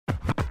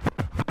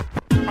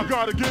I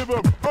gotta give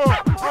him,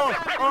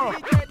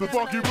 the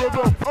funky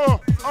rhythm,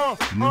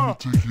 Let me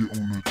take you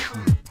on a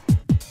trip.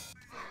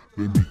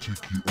 Let me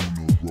take you on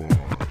a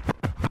ride.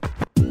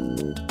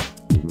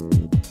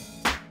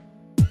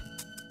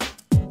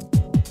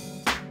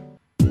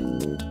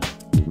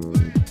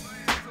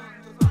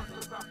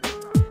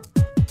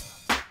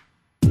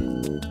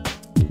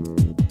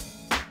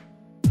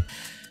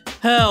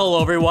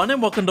 Hello, everyone, and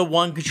welcome to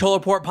One Controller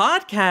Port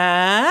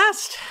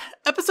Podcast,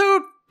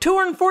 episode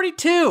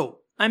 242.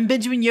 I'm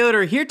Benjamin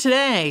Yoder, here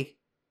today,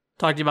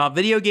 talking about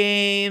video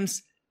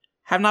games.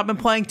 Have not been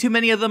playing too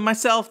many of them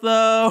myself,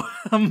 though.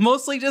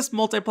 Mostly just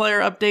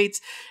multiplayer updates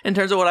in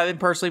terms of what I've been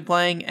personally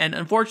playing, and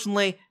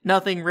unfortunately,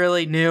 nothing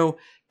really new.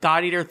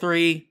 God Eater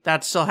 3,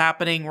 that's still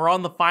happening. We're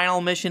on the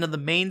final mission of the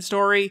main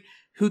story.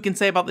 Who can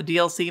say about the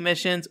DLC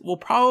missions? We'll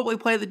probably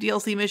play the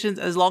DLC missions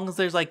as long as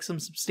there's like some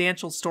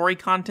substantial story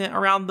content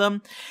around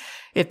them.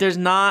 If there's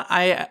not,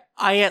 I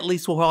at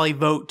least will probably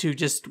vote to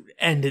just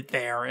end it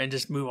there and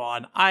just move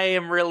on. I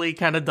am really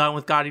kind of done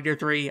with God Eater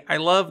 3. I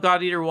love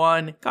God Eater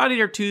 1. God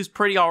Eater 2 is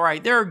pretty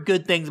alright. There are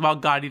good things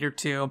about God Eater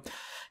 2.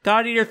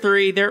 God Eater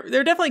 3, there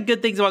are definitely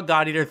good things about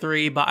God Eater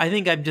 3, but I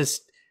think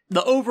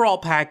the overall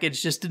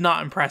package just did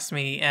not impress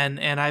me, and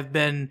I've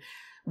been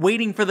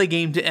waiting for the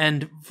game to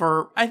end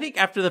for, I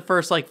think after the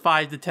first like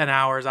 5 to 10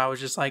 hours, I was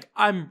just like,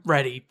 I'm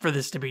ready for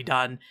this to be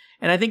done.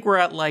 And I think we're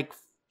at like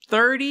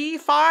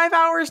 35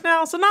 hours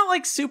now, so not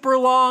like super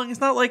long.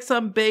 It's not like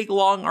some big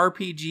long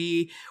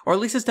RPG, or at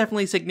least it's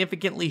definitely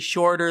significantly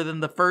shorter than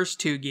the first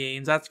two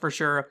games, that's for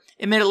sure.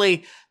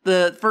 Admittedly,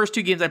 the first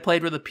two games I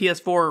played were the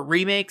PS4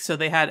 remakes, so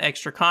they had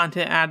extra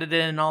content added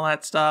in and all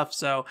that stuff,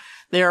 so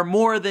they are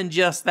more than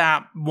just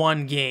that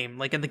one game.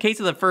 Like in the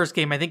case of the first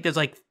game, I think there's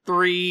like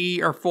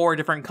 3 or 4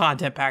 different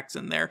content packs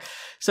in there.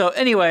 So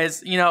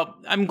anyways,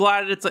 I'm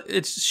glad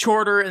it's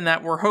shorter and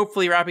that we're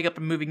hopefully wrapping up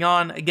and moving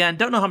on. Again,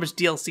 don't know how much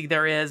DLC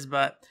there is,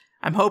 but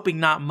I'm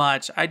hoping not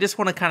much. I just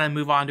want to kind of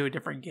move on to a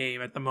different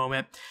game at the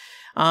moment.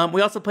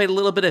 We also played a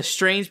little bit of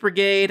Strange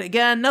Brigade.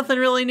 Again, nothing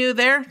really new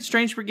there.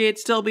 Strange Brigade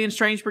still being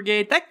Strange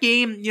Brigade. That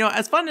game,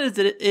 as fun as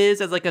it is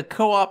as like a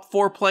co-op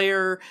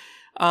 4-player,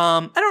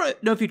 I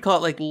don't know if you'd call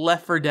it like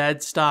Left 4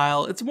 Dead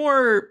style. It's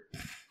more,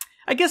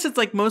 I guess it's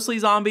like mostly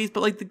zombies,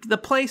 but like the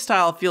play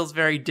style feels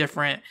very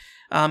different.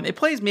 It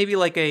plays maybe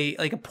like a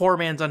poor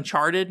man's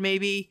Uncharted,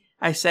 maybe.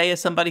 I say as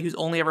somebody who's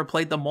only ever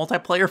played the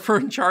multiplayer for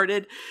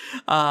Uncharted.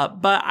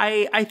 But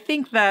I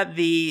think that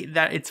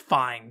it's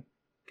fine.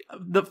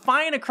 The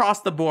fine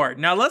across the board.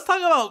 Now let's talk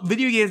about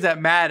video games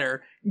that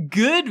matter.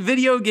 Good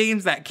video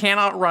games that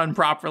cannot run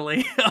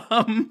properly.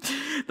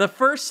 The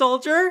First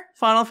Soldier,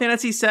 Final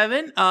Fantasy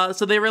VII.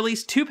 So they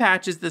released 2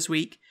 patches this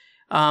week.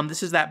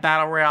 This is that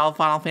Battle Royale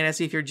Final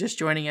Fantasy if you're just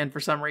joining in for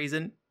some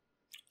reason.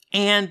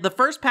 And the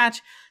first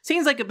patch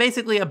seems like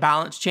basically a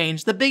balance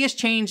change. The biggest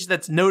change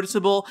that's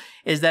noticeable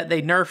is that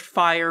they nerfed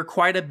fire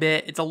quite a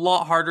bit. It's a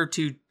lot harder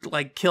to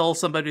like kill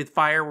somebody with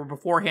fire, where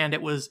beforehand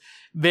it was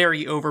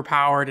very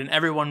overpowered and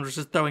everyone was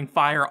just throwing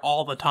fire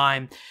all the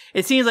time.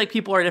 It seems like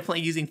people are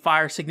definitely using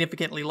fire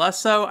significantly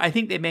less so. I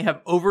think they may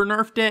have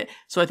over-nerfed it,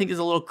 so I think there's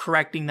a little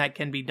correcting that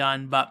can be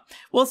done, but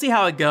we'll see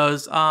how it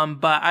goes.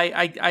 But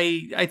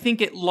I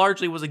think it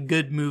largely was a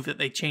good move that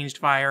they changed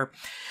fire.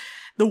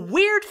 The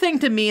weird thing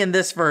to me in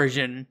this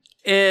version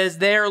is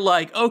they're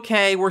like,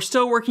 okay, we're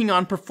still working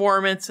on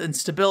performance and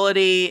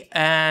stability,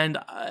 and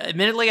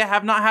admittedly, I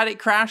have not had it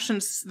crash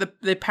since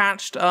they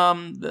patched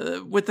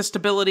with the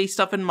stability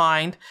stuff in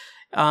mind.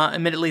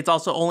 Admittedly, it's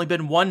also only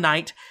been one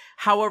night.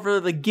 However,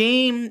 the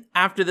game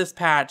after this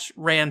patch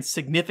ran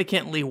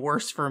significantly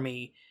worse for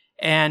me.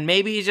 And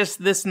maybe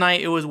just this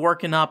night it was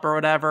working up or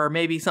whatever.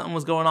 Maybe something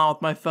was going on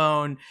with my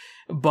phone.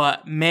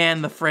 But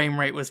man, the frame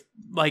rate was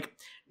like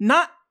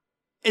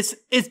it's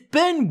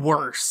been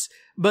worse,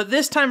 but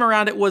this time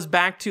around it was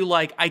back to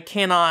like, I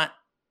cannot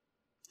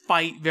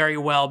fight very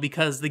well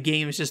because the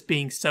game is just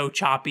being so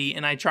choppy.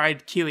 And I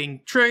tried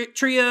queuing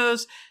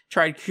trios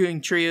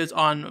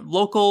on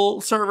local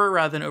server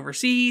rather than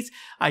overseas.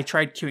 I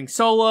tried queuing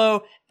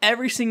solo.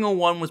 Every single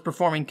one was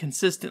performing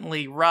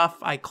consistently rough.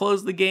 I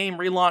closed the game,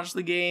 relaunched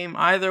the game.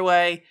 Either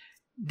way,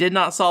 did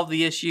not solve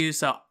the issue.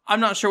 So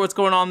I'm not sure what's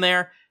going on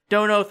there.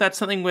 Don't know if that's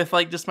something with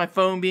like just my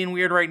phone being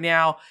weird right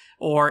now,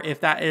 or if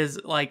that is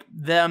like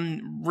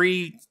them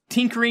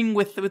tinkering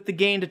with the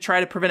game to try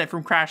to prevent it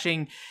from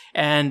crashing,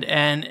 and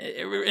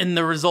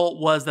the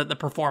result was that the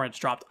performance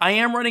dropped. I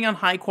am running on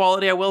high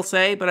quality, I will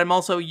say, but I'm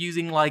also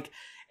using like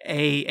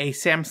a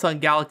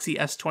Samsung Galaxy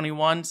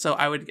S21, so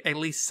I would at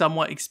least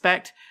somewhat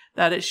expect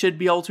that it should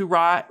be able to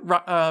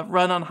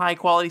run on high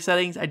quality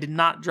settings. I did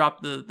not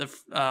drop the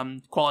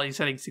quality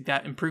settings to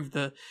that improve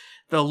the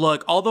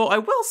look. Although I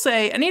will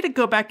say, I need to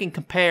go back and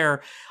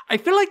compare. I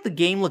feel like the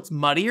game looks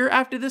muddier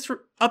after this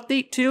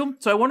update too.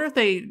 So I wonder if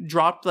they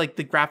dropped like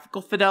the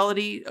graphical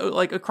fidelity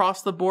like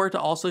across the board to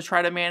also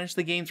try to manage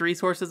the game's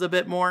resources a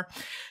bit more.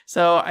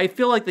 So I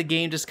feel like the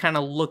game just kind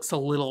of looks a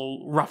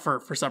little rougher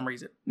for some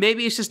reason.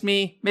 Maybe it's just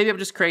me. Maybe I'm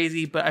just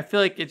crazy, but I feel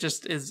like it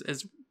just is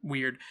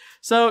weird.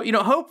 So,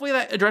 hopefully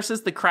that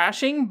addresses the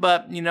crashing,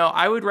 but,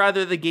 I would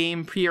rather the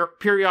game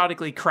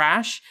periodically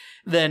crash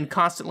than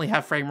constantly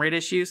have frame rate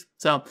issues.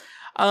 So,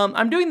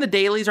 I'm doing the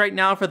dailies right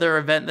now for their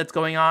event that's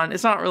going on.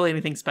 It's not really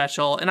anything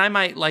special, and I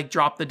might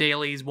drop the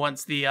dailies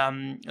once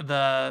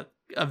the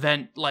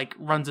event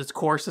runs its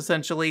course.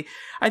 Essentially,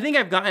 I think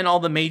I've gotten all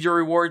the major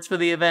rewards for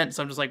the event,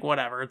 so I'm just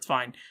whatever, it's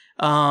fine.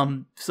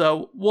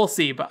 So we'll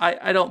see, but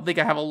I don't think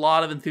I have a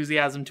lot of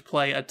enthusiasm to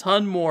play a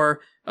ton more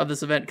of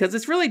this event, because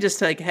it's really just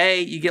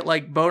hey, you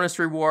get bonus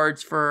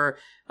rewards for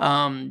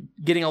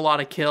getting a lot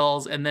of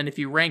kills, and then if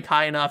you rank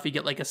high enough, you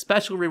get a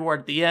special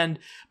reward at the end.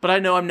 But I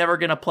know I'm never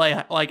gonna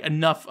play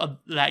enough of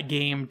that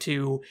game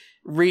to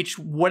reach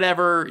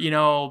whatever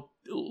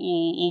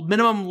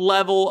minimum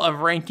level of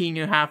ranking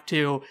you have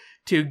to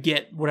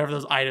get whatever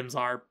those items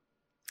are.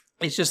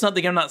 It's just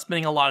something I'm not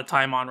spending a lot of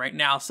time on right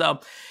now. So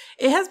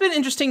it has been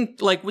interesting,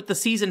 with the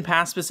season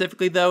pass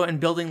specifically, though, and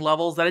building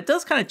levels, that it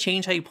does kind of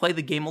change how you play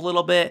the game a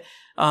little bit,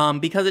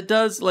 because it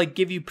does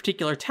give you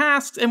particular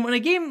tasks. And when a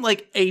game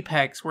like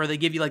Apex, where they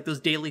give you those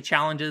daily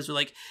challenges, or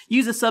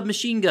use a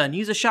submachine gun,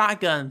 use a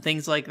shotgun,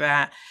 things like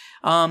that,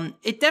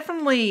 it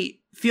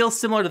definitely feels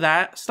similar to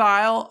that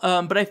style,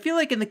 but I feel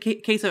in the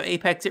case of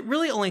Apex, it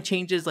really only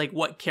changes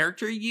what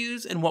character you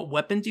use and what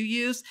weapons you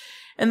use.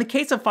 In the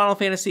case of Final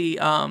Fantasy,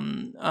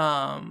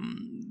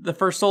 The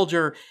First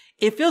Soldier,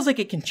 it feels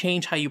it can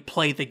change how you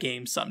play the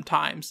game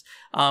sometimes,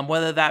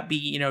 whether that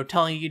be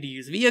telling you to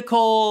use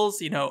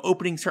vehicles,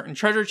 opening certain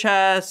treasure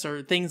chests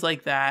or things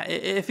like that.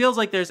 It feels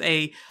there's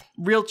a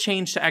real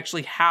change to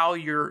actually how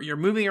you're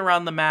moving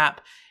around the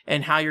map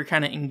and how you're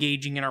kind of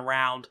engaging in a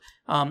round.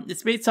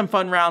 It's made some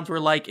fun rounds where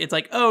it's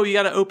oh, you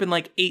got to open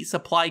 8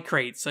 supply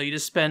crates, so you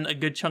just spend a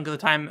good chunk of the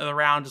time of the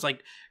round just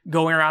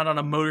going around on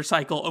a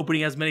motorcycle,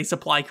 opening as many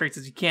supply crates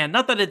as you can.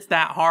 Not that it's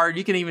that hard.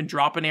 You can even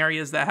drop in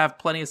areas that have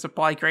plenty of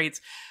supply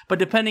crates, but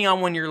depending on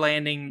when you're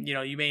landing,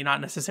 you may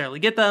not necessarily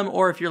get them,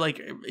 or if you're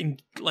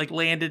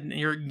landed and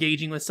you're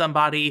engaging with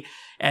somebody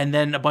and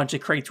then a bunch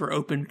of crates were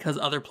open because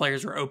other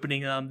players were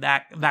opening them,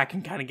 that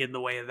can kind of get in the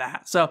way of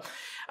that. So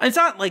it's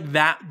not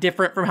that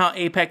different from how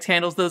Apex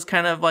handles those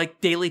kind of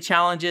daily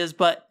challenges,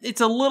 but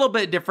it's a little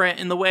bit different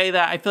in the way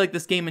that I feel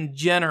this game in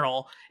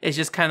general is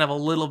just kind of a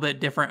little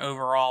bit different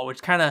overall,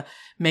 which kind of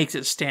makes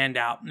it stand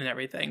out and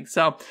everything.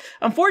 So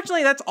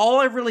unfortunately, that's all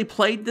I've really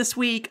played this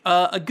week.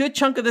 A good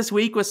chunk of this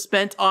week was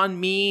spent on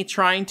me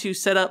trying to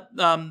set up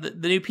the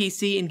new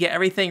PC and get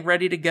everything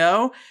ready to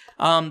go.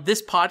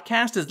 This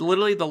podcast is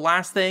literally the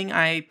last thing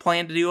I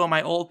plan to do on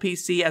my old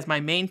PC, as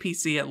my main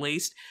PC at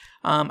least.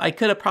 I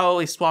could have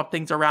probably swapped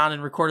things around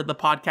and recorded the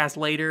podcast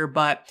later,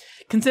 but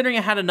considering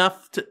I had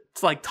enough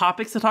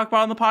topics to talk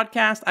about on the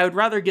podcast, I would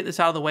rather get this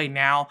out of the way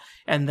now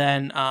and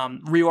then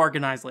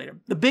reorganize later.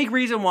 The big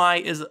reason why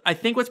is I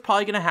think what's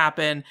probably going to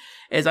happen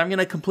is I'm going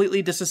to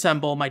completely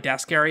disassemble my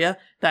desk area.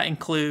 That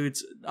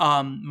includes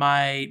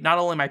not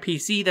only my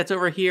PC that's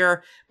over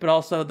here, but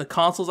also the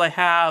consoles I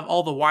have,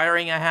 all the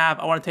wiring I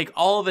have. I want to take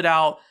all of it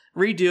out,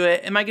 redo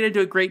it. Am I going to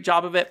do a great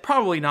job of it?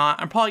 Probably not.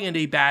 I'm probably going to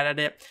be bad at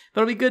it,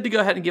 but it'll be good to go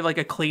ahead and give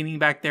a cleaning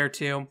back there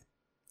too.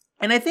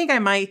 And I think I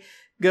might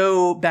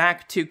go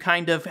back to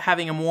kind of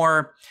having a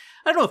more,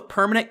 I don't know if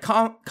permanent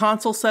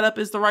console setup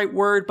is the right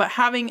word, but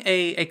having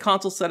a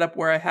console setup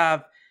where I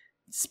have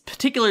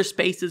particular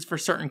spaces for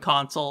certain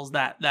consoles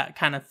that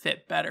kind of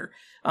fit better.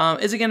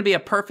 Is it going to be a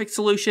perfect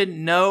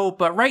solution? No,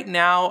 but right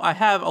now I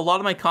have a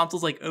lot of my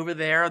consoles over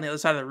there on the other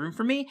side of the room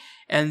for me,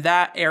 and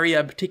that area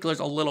in particular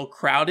is a little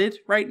crowded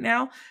right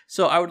now.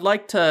 So I would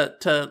like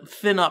to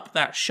thin up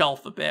that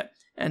shelf a bit,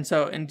 and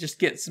just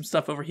get some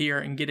stuff over here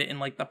and get it in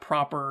the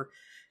proper,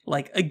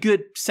 a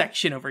good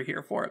section over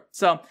here for it.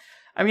 So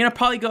I'm going to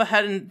probably go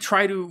ahead and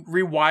try to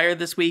rewire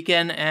this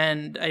weekend,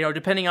 and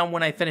depending on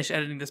when I finish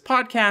editing this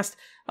podcast,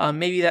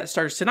 maybe that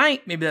starts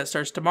tonight, maybe that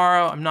starts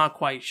tomorrow. I'm not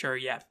quite sure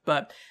yet,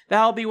 but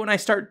that'll be when I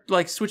start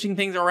switching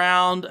things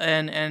around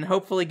and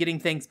hopefully getting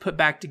things put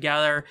back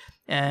together.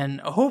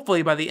 And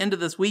hopefully by the end of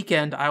this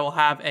weekend, I will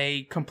have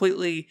a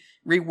completely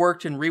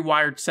reworked and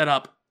rewired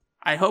setup.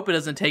 I hope it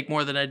doesn't take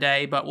more than a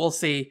day, but we'll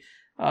see.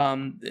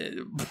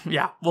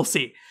 Yeah, we'll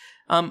see.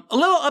 A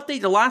little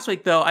update to last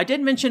week, though. I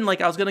did mention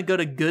I was going to go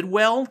to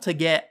Goodwill to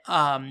get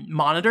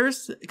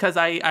monitors, because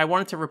I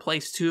wanted to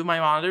replace 2 of my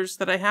monitors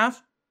that I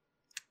have.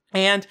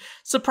 And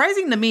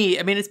surprising to me,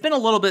 I mean, it's been a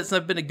little bit since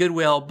I've been to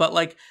Goodwill,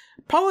 but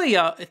probably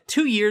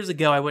 2 years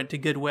ago I went to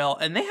Goodwill,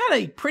 and they had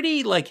a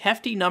pretty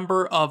hefty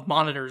number of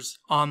monitors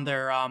on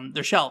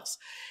their shelves.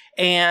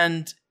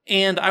 And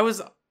I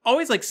was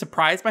always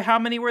surprised by how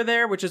many were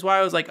there, which is why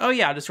I was oh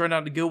yeah, I'll just run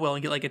down to Goodwill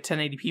and get a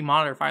 1080p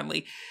monitor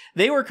finally.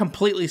 They were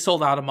completely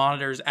sold out of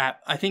monitors at,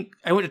 I think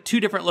I went to 2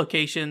 different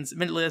locations.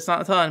 Admittedly, that's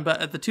not a ton,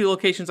 but at the 2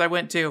 locations I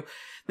went to,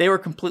 they were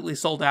completely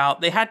sold out.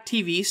 They had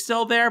TVs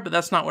still there, but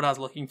that's not what I was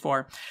looking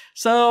for.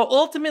 So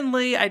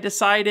ultimately, I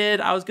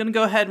decided I was going to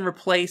go ahead and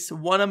replace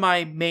one of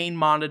my main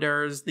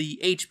monitors, the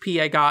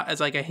HP I got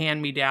as a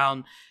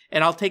hand-me-down,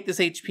 and I'll take this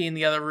HP in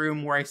the other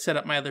room where I set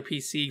up my other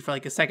PC for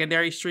like a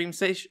secondary stream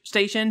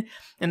station,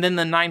 and then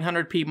the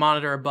 900p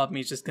monitor above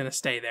me is just going to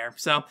stay there.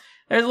 So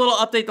there's a little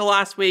update the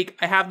last week.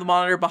 I have the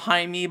monitor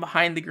behind me,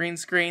 behind the green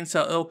screen,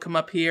 so it'll come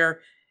up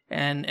here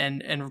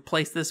and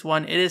replace this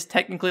one. It is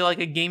technically like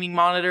a gaming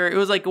monitor. It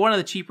was like one of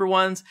the cheaper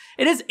ones.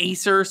 It is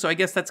Acer, so I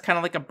guess that's kind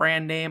of like a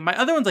brand name. My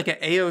other one's like an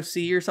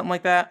AOC or something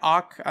like that.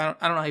 I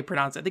don't know how you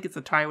pronounce it. I think it's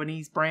a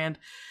Taiwanese brand.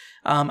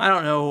 I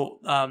don't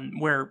know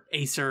where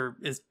Acer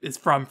is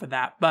from for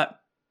that, but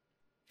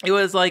it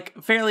was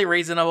like fairly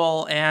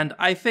reasonable, and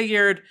I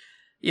figured,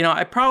 you know,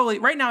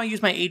 right now I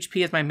use my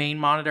HP as my main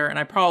monitor, and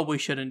I probably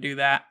shouldn't do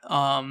that.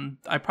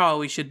 I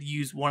probably should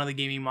use one of the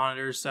gaming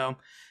monitors, so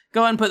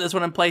go ahead and put this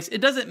one in place.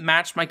 It doesn't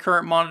match my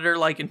current monitor,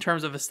 like in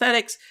terms of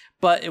aesthetics,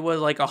 but it was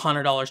like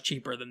 $100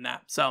 cheaper than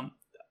that. So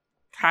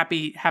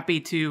happy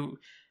to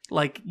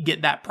like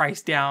get that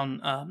price down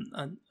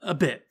a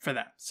bit for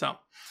that. So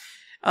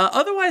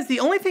otherwise, the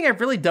only thing I've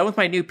really done with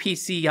my new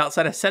PC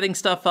outside of setting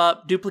stuff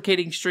up,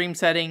 duplicating stream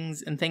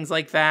settings and things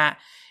like that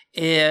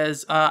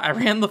is I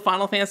ran the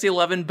Final Fantasy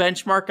XI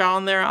benchmark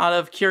on there out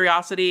of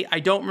curiosity.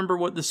 I don't remember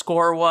what the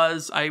score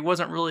was. I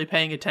wasn't really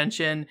paying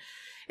attention.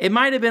 It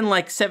might have been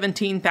like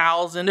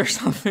 17,000 or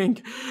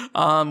something,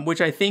 which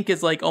I think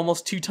is like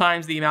almost 2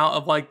 times the amount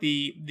of like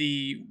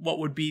the what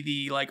would be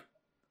the like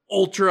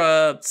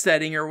ultra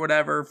setting or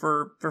whatever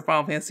for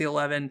Final Fantasy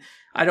XI.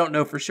 I don't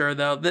know for sure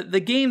though. The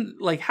game,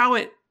 like how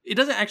it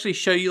doesn't actually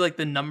show you like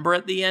the number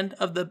at the end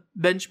of the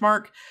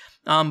benchmark,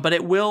 but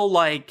it will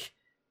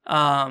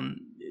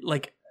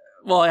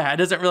well, yeah, it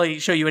doesn't really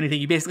show you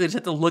anything. You basically just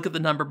have to look at the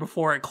number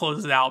before it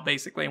closes out,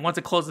 basically. And once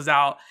it closes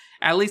out,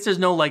 at least there's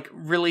no like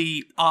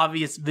really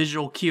obvious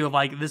visual cue of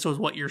like this was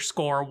what your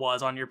score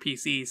was on your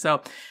PC.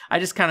 So I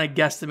just kind of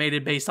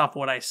guesstimated based off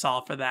what I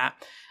saw for that.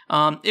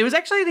 It was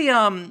actually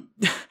the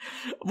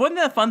one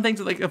of the fun things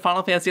with like the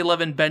Final Fantasy XI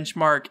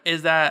benchmark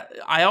is that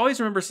I always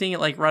remember seeing it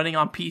like running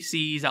on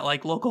PCs at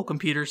like local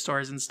computer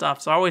stores and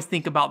stuff. So I always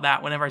think about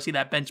that whenever I see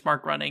that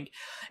benchmark running.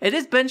 It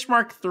is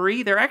benchmark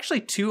 3. There are actually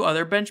 2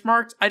 other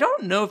benchmarks. I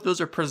don't know if those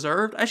are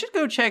preserved. I should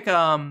go check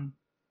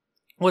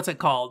what's it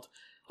called?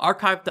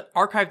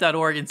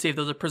 archive.org and see if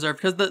those are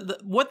preserved, because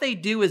what they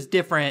do is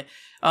different.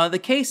 The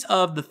case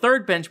of the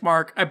 3rd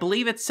benchmark, I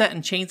believe it's set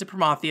in Chains of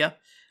Promathia.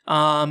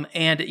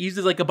 And it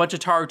uses like a bunch of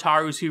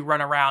Tarus who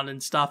run around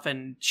and stuff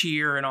and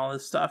cheer and all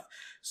this stuff.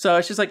 So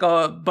it's just like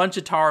a bunch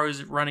of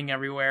Tarus running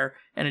everywhere,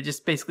 and it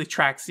just basically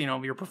tracks, you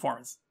know, your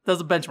performance. Does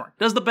the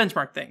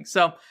benchmark thing.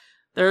 So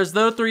there's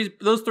those three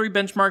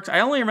benchmarks. I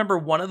only remember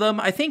one of them.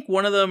 I think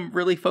one of them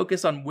really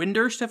focused on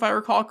Windurst, if I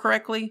recall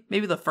correctly.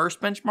 Maybe the first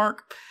benchmark.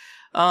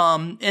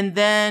 And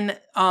then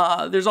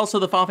there's also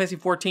the Final Fantasy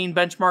XIV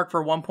benchmark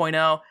for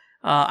 1.0.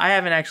 I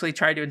haven't actually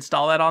tried to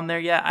install that on there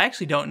yet. I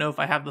actually don't know if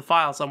I have the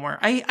file somewhere.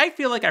 I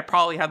feel like I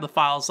probably have the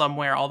file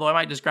somewhere, although I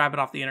might just grab it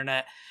off the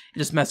internet and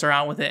just mess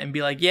around with it and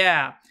be like,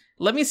 yeah,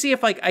 let me see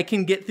if like I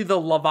can get through the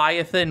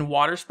Leviathan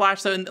water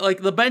splash. So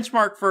like the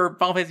benchmark for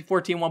Final Fantasy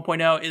XIV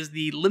 1.0 is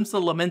the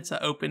Limsa Lominsa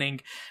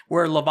opening,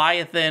 where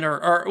Leviathan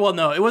or well,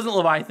 no, it wasn't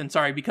Leviathan,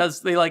 sorry,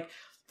 because they like,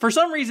 for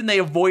some reason they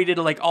avoided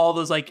like all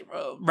those like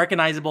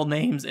recognizable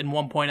names in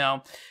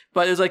 1.0,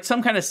 but it was like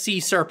some kind of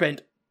sea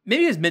serpent.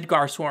 Maybe it was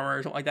Midgar Swarmer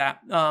or something like that.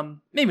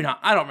 Maybe not.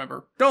 I don't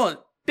remember.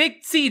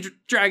 Big sea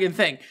dragon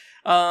thing.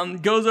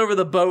 Goes over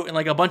the boat and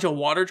like a bunch of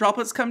water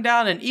droplets come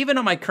down. And even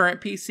on my current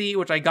PC,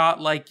 which I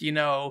got like, you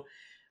know,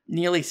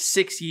 nearly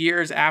 6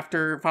 years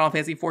after Final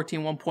Fantasy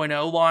XIV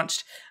 1.0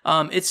 launched,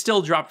 it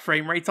still dropped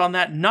frame rates on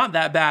that. Not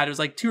that bad. It was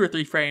like 2 or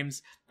 3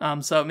 frames.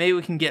 So maybe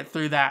we can get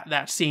through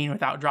that scene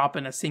without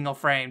dropping a single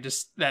frame.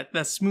 Just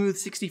that smooth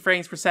 60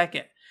 frames per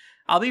second.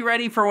 I'll be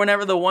ready for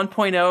whenever the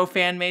 1.0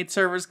 fan-made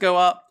servers go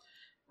up.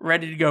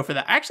 Ready to go for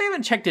that. I actually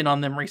haven't checked in on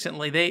them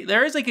recently.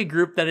 There is like a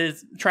group that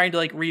is trying to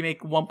like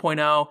remake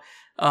 1.0.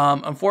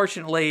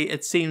 Unfortunately,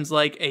 it seems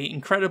like a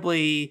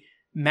incredibly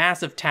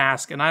massive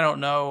task, and I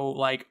don't know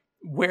like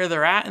where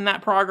they're at in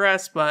that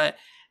progress, but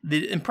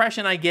the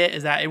impression I get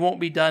is that it won't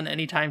be done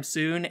anytime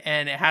soon,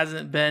 and it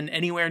hasn't been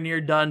anywhere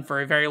near done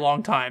for a very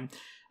long time.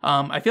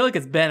 I feel like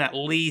it's been at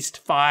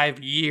least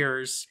 5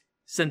 years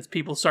since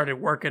people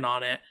started working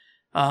on it.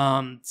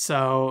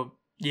 So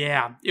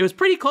yeah, it was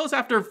pretty close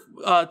after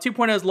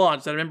 2.0's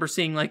launch that I remember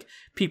seeing like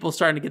people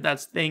starting to get that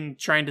thing,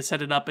 trying to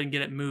set it up and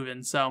get it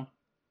moving. So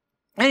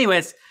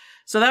anyways,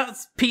 so that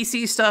was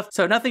PC stuff.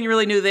 So nothing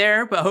really new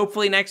there, but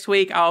hopefully next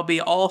week I'll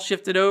be all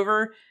shifted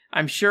over.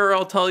 I'm sure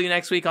I'll tell you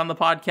next week on the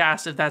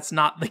podcast if that's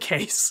not the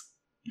case.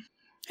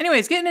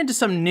 Anyways, getting into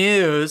some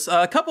news.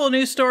 A couple of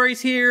news stories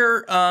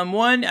here.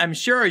 One I'm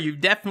sure you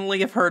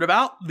definitely have heard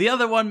about. The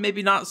other one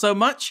maybe not so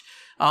much.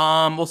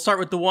 We'll start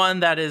with the one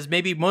that is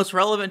maybe most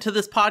relevant to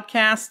this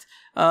podcast.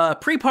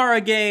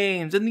 Prepara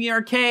games in the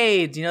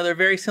arcades. You know, they're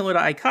very similar to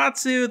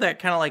Aikatsu, that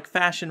kind of like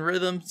fashion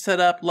rhythm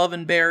setup, Love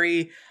and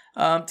Berry.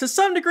 To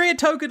some degree at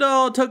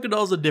Tokudoll.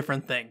 Tokudoll's a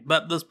different thing.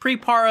 But those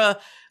Prepara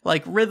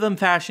like rhythm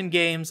fashion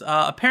games,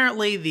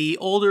 apparently the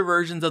older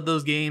versions of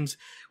those games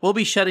will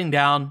be shutting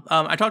down.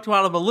 I talked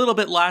about them a little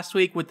bit last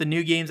week with the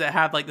new games that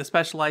have like the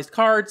specialized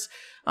cards.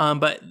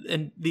 But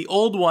in the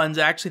old ones,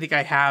 I actually think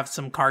I have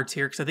some cards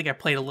here because I think I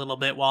played a little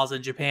bit while I was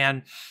in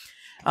Japan.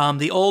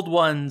 The old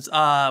ones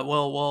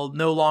will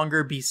no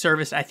longer be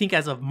serviced, I think,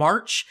 as of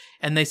March,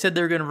 and they said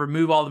they're going to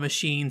remove all the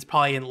machines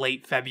probably in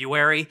late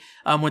February,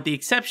 with the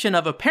exception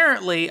of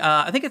apparently,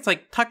 I think it's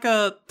like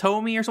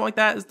Takatomi or something like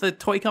that is the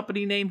toy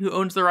company name who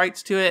owns the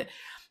rights to it.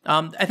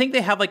 I think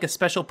they have like a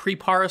special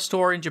Prepara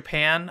store in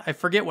Japan. I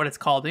forget what it's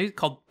called. Maybe it's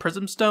called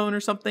Prism Stone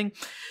or something.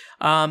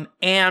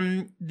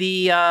 And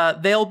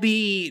they'll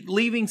be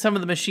leaving some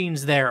of the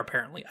machines there,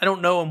 apparently. I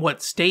don't know in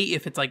what state,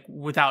 if it's like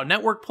without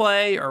network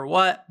play or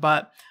what,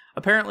 but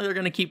apparently they're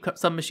going to keep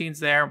some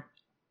machines there.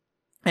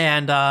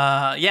 And,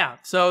 yeah,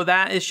 so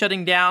that is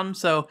shutting down.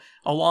 So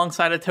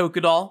alongside of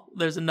Tokudol,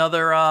 there's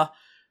another,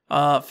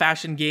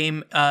 fashion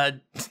game,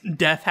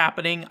 death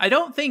happening. I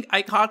don't think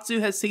Aikatsu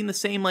has seen the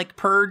same, like,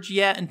 purge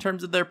yet in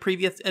terms of their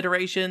previous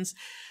iterations.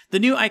 The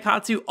new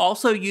Aikatsu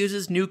also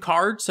uses new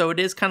cards, so it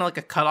is kind of like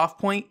a cutoff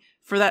point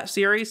for that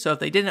series. So if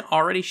they didn't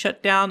already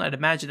shut down, I'd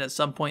imagine at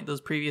some point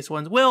those previous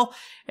ones will,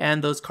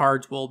 and those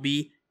cards will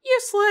be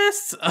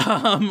useless.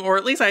 Or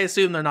at least I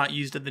assume they're not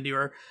used in the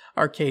newer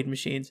arcade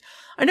machines.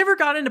 I never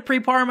got into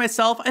Prepara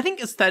myself. I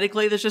think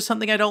aesthetically there's just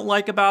something I don't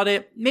like about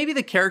it. Maybe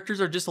the characters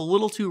are just a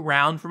little too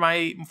round for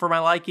my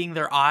liking.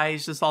 Their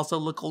eyes just also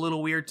look a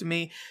little weird to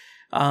me.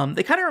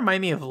 They kind of remind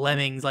me of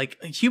lemmings,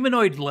 like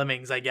humanoid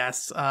lemmings, I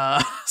guess.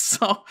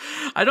 So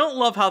I don't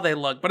love how they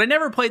look, but I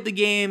never played the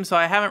game, so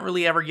I haven't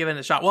really ever given it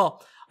a shot.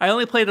 Well, I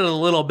only played it a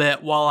little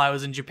bit while I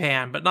was in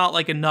Japan, but not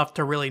like enough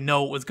to really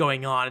know what was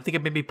going on. I think I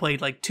maybe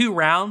played like 2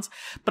 rounds,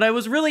 but I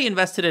was really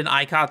invested in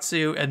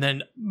Aikatsu and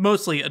then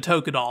mostly a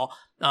Tokudol.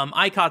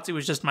 Aikatsu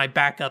was just my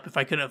backup if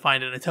I couldn't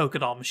find a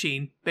Tokudol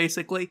machine,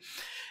 basically.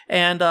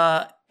 And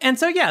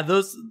so yeah,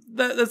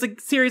 that's a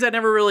series I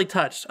never really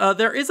touched.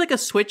 There is like a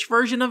Switch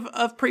version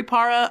of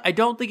Prepara. I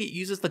don't think it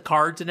uses the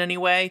cards in any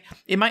way.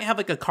 It might have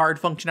like a card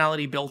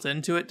functionality built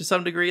into it to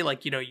some degree,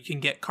 like, you know, you can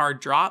get card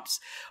drops,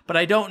 but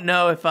I don't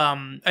know if,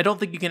 I don't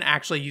think you can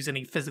actually use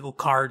any physical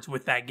cards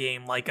with that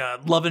game, like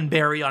Love and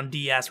Berry on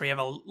DS, where you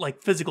have a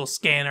like physical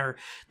scanner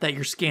that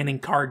you're scanning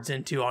cards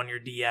into on your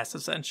DS,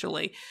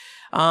 essentially.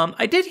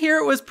 I did hear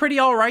it was pretty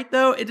alright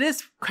though. It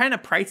is kind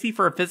of pricey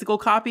for a physical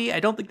copy. I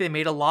don't think they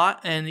made a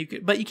lot,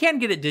 but you can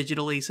get it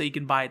digitally, so you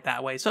can buy it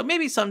that way. So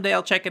maybe someday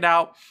I'll check it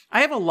out.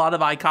 I have a lot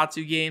of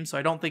Aikatsu games, so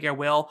I don't think I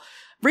will.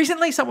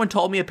 Recently, someone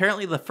told me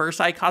apparently the first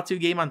Aikatsu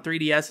game on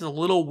 3DS is a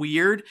little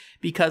weird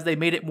because they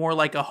made it more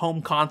like a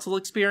home console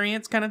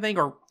experience kind of thing,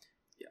 or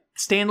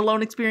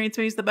standalone experience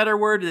maybe is the better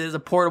word. It is a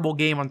portable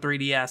game on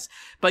 3DS,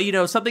 but you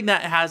know, something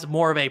that has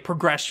more of a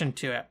progression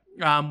to it,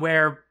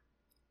 where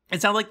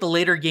it sounds like the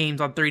later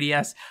games on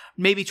 3DS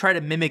maybe try to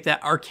mimic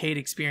that arcade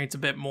experience a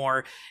bit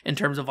more in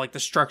terms of like the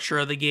structure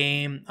of the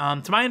game.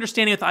 To my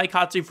understanding with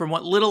Aikatsu, from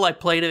what little I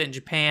played of it in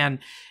Japan,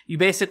 you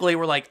basically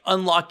were like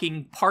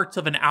unlocking parts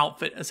of an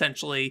outfit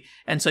essentially.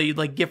 And so you'd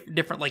like get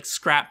different like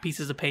scrap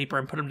pieces of paper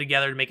and put them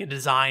together to make a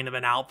design of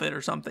an outfit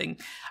or something.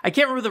 I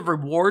can't remember the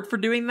reward for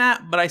doing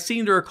that, but I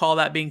seem to recall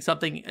that being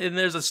something, and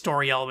there's a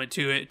story element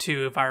to it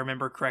too, if I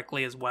remember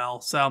correctly as well.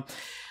 So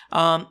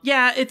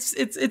yeah, it's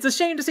a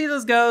shame to see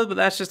those go, but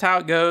that's just how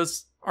it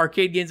goes.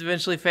 Arcade games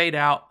eventually fade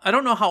out. I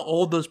don't know how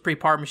old those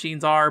Prepara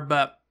machines are,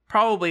 but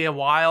probably a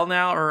while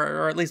now,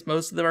 or at least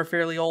most of them are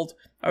fairly old,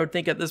 I would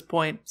think at this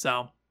point.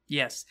 So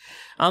yes.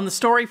 The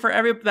story for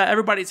that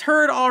everybody's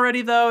heard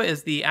already though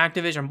is the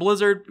Activision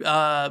Blizzard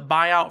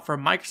buyout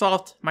from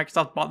Microsoft.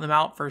 Microsoft bought them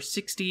out for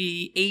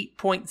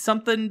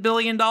 $68-point-something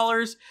billion.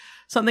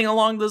 Something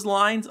along those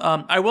lines.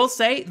 I will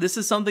say this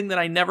is something that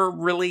I never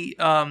really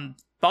thought.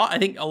 I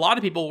think a lot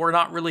of people were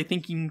not really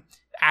thinking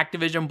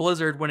Activision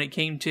Blizzard when it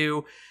came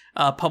to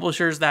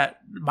publishers that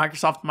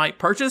Microsoft might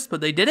purchase, but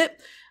they did it.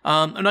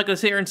 I'm not going to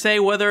sit here and say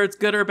whether it's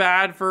good or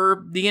bad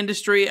for the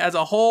industry as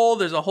a whole.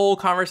 There's a whole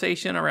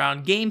conversation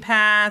around Game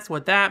Pass,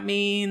 what that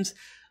means.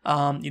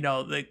 You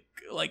know,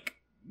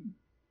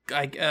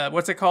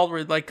 what's it called?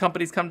 Where like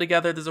companies come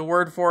together. There's a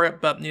word for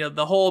it, but you know,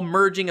 the whole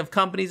merging of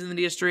companies in the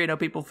industry. I know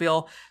people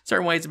feel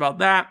certain ways about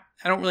that.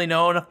 I don't really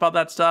know enough about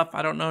that stuff.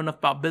 I don't know enough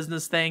about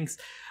business things.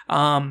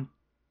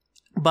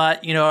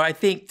 But, you know, I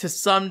think to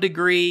some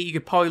degree, you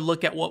could probably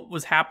look at what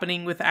was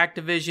happening with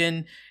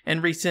Activision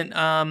in recent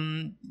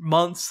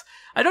months.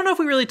 I don't know if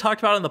we really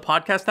talked about it on the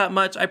podcast that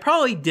much. I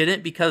probably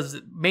didn't,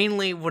 because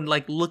mainly when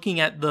like looking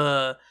at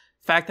the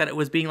fact that it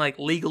was being like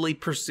legally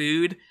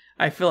pursued,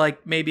 I feel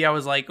like maybe I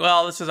was like,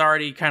 well, this is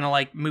already kind of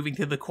like moving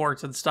through the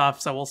courts and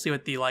stuff. So we'll see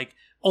what the like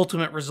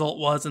ultimate result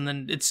was. And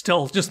then it's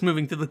still just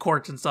moving through the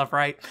courts and stuff,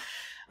 right?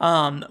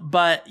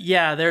 But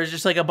yeah, there's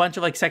just like a bunch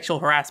of like sexual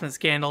harassment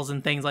scandals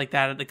and things like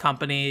that at the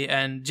company,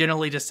 and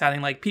generally just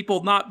sounding like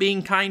people not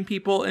being kind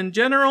people in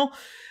general.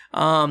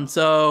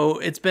 So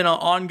it's been an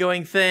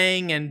ongoing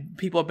thing, and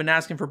people have been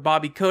asking for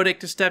Bobby Kotick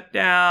to step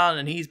down,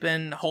 and he's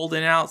been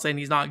holding out saying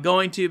he's not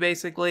going to,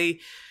 basically.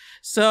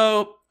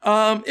 So,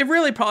 it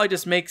really probably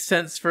just makes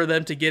sense for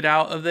them to get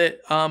out of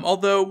it.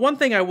 Although one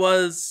thing I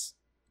was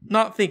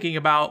not thinking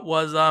about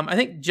was I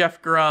think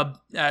Jeff Grubb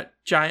at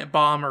Giant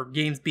Bomb or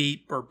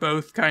GamesBeat or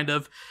both kind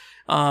of,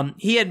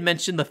 he had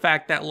mentioned the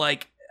fact that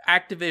like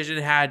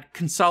Activision had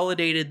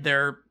consolidated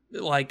their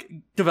like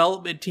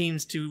development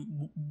teams to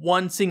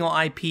one single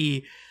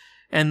IP.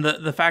 And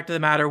the fact of the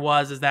matter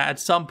is that at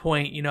some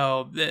point, you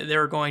know,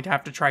 they're going to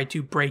have to try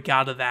to break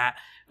out of that.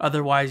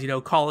 Otherwise, you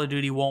know, Call of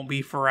Duty won't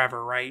be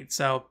forever, right?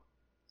 So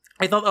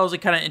I thought that was a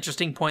kind of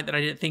interesting point that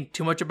I didn't think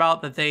too much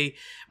about, that they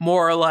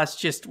more or less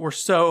just were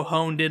so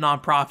honed in on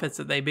profits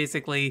that they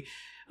basically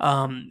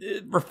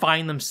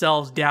refine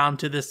themselves down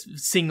to this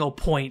single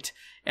point,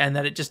 and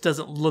that it just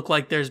doesn't look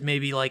like there's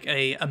maybe like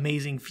a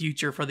amazing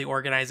future for the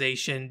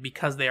organization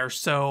because they are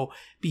so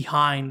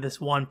behind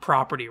this one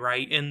property,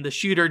 right? And the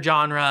shooter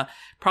genre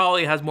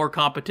probably has more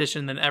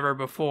competition than ever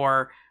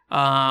before.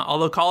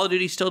 Although Call of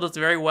Duty still does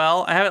very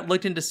well. I haven't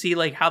looked in to see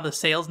like how the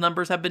sales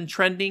numbers have been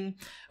trending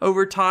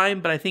over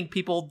time, but I think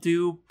people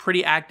do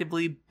pretty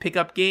actively pick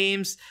up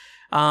games.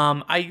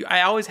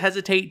 I always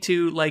hesitate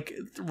to like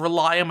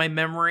rely on my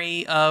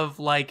memory of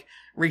like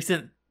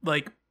recent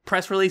like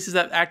press releases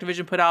that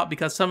Activision put out,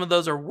 because some of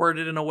those are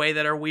worded in a way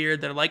that are weird.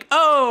 They're like,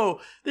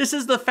 oh, this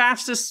is the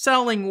fastest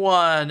selling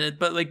one,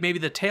 but like maybe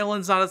the tail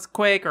end's not as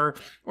quick, or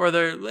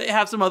they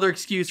have some other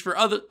excuse for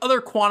other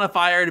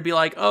quantifier to be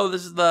like, oh,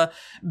 this is the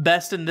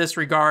best in this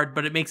regard,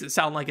 but it makes it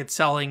sound like it's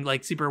selling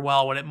like super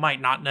well when it might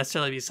not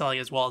necessarily be selling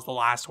as well as the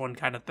last one,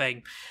 kind of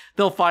thing.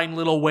 They'll find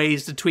little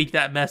ways to tweak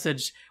that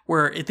message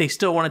where if they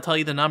still want to tell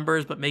you the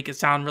numbers but make it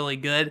sound really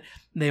good,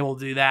 they will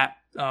do that.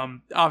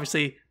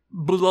 Obviously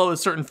below a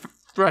certain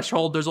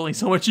threshold, there's only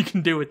so much you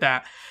can do with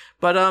that.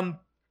 But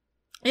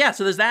yeah,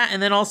 so there's that.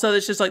 And then also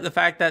there's just like the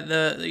fact that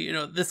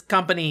this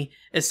company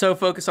is so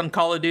focused on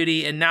Call of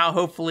Duty, and now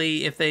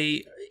hopefully if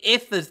the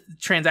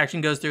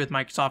transaction goes through with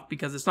Microsoft,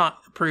 because it's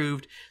not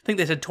approved, I think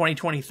they said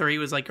 2023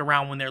 was like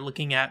around when they're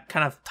looking at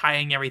kind of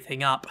tying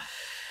everything up,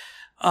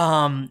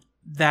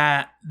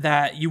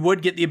 that you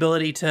would get the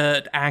ability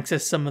to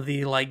access some of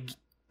the like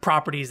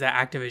properties that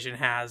Activision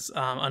has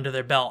under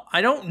their belt.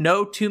 I don't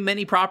know too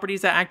many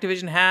properties that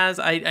Activision has.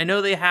 I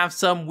know they have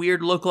some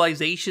weird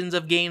localizations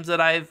of games that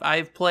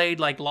I've played,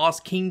 like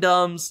Lost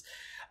Kingdoms.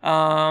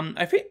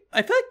 I feel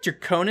like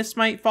Draconis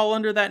might fall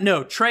under that.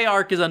 No,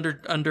 Treyarch is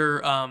under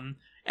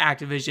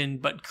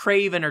Activision, but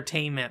Crave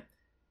Entertainment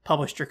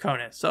published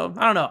Draconis. So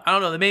I don't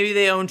know. Maybe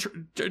they own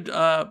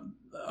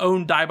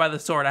Die by the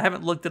Sword. I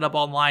haven't looked it up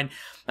online.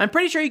 I'm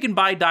pretty sure you can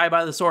buy Die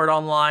by the Sword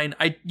online.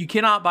 You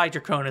cannot buy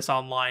Draconis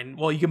online.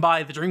 Well, you can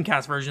buy the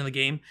Dreamcast version of the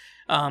game,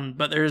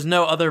 but there is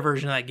no other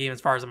version of that game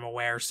as far as I'm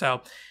aware.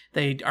 So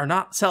they are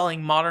not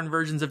selling modern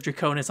versions of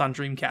Draconis on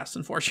Dreamcast,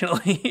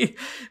 unfortunately.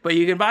 But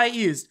you can buy it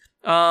used.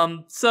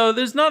 So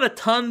there's not a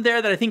ton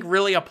there that I think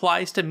really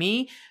applies to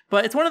me,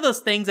 but it's one of those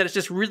things that it's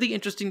just really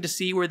interesting to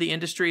see where the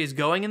industry is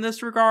going in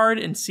this regard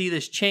and see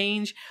this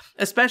change,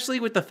 especially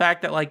with the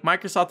fact that like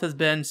Microsoft has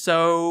been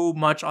so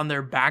much on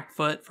their back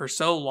foot for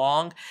so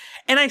long.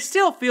 And I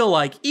still feel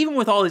like even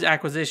with all these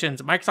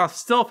acquisitions, Microsoft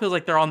still feels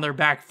like they're on their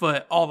back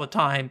foot all the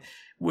time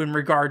in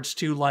regards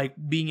to like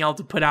being able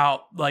to put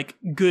out like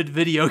good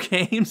video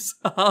games.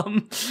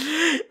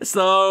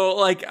 So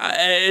like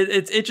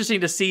it's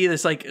interesting to see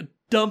this like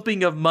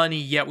dumping of money,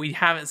 yet we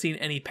haven't seen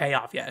any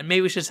payoff yet. And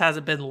maybe it just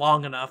hasn't been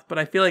long enough, but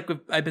I feel like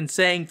I've been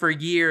saying for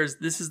years,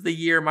 this is the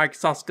year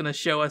Microsoft's going to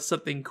show us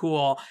something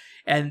cool.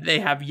 And they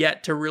have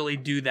yet to really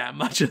do that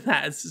much of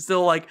that. It's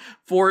still like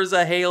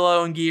Forza,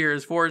 Halo, and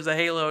Gears,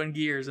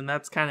 and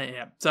that's kind of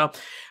it. So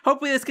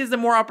hopefully this gives them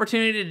more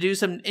opportunity to do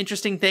some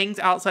interesting things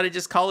outside of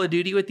just Call of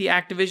Duty with the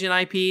Activision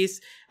IPs.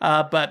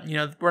 But,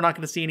 we're not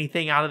going to see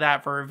anything out of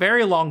that for a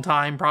very long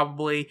time,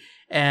 probably.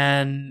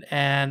 And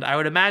I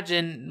would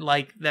imagine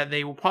like that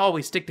they will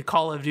probably stick to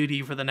Call of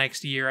Duty for the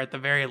next year at the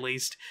very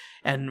least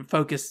and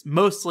focus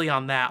mostly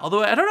on that.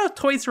 Although I don't know if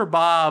Toys for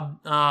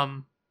Bob,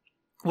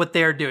 what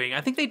they're doing.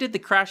 I think they did the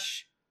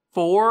Crash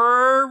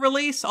 4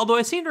 release, although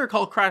I seem to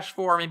recall Crash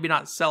 4 maybe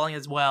not selling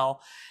as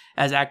well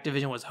as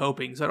Activision was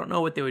hoping, so I don't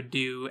know what they would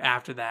do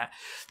after that.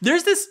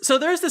 There's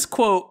this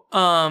quote,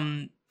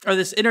 or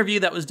this interview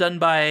that was done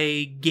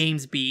by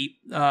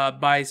GamesBeat,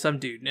 by some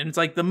dude, and it's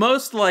like the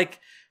most like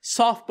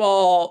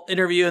softball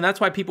interview, and that's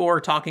why people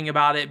were talking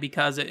about it,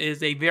 because it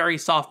is a very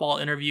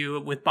softball interview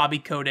with Bobby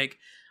Kotick.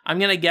 I'm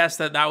going to guess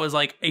that was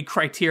like a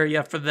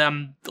criteria for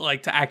them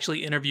like to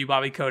actually interview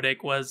Bobby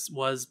Kotick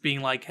was being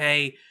like,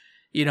 hey,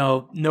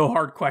 no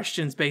hard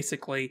questions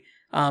basically.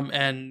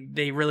 And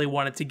they really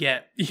wanted to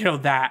get,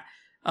 that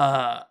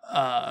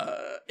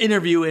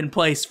interview in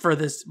place for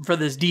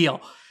this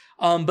deal.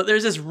 But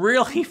there's this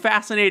really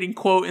fascinating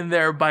quote in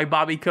there by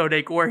Bobby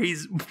Kotick where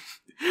he's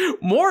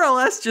more or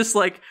less just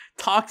like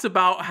talks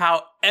about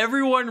how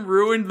everyone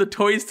ruined the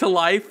Toys to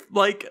Life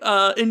like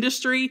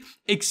industry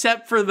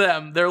except for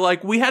them. They're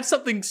like, we had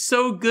something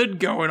so good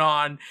going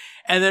on,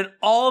 and then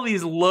all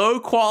these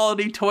low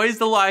quality Toys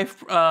to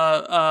Life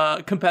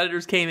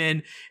competitors came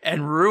in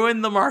and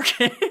ruined the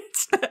market.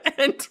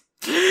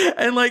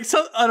 and like,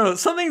 so I don't know,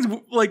 something's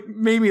like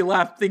made me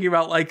laugh thinking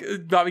about like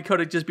Bobby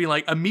Kotick just being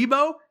like,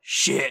 Amiibo?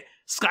 Shit.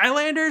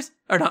 Skylanders,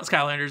 or not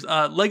Skylanders,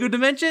 Lego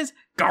Dimensions,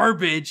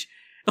 garbage.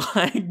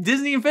 Like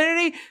Disney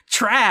Infinity,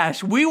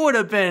 trash. We would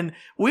have been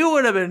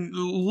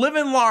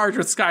living large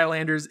with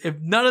Skylanders if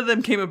none of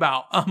them came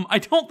about. I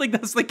don't think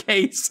that's the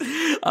case.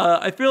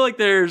 I feel like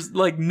there's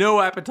like no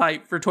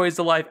appetite for Toys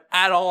to Life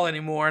at all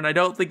anymore, and I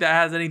don't think that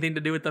has anything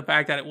to do with the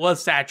fact that it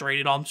was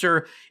saturated. I'm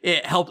sure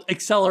it helped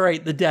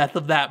accelerate the death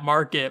of that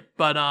market,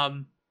 but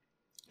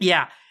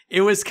yeah. It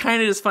was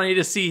kind of just funny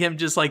to see him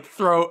just like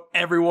throw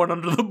everyone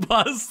under the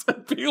bus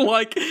and be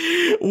like,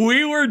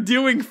 we were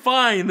doing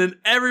fine. Then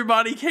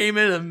everybody came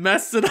in and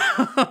messed it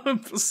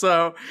up.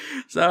 So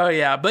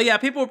yeah. But yeah,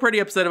 people were pretty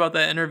upset about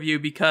that interview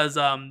because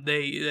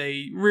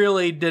they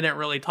really didn't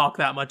really talk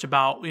that much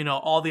about, you know,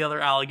 all the other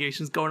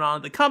allegations going on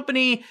at the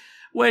company,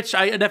 which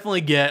I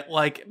definitely get.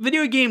 Like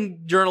video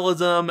game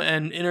journalism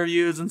and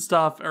interviews and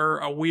stuff are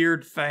a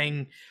weird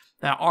thing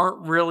that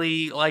aren't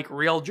really like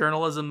real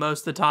journalism most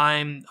of the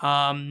time.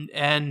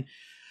 And,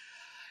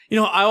 you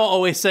know, I will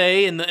always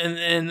say, and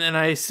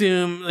I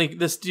assume like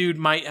this dude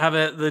might have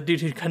the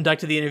dude who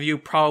conducted the interview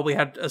probably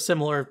had a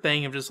similar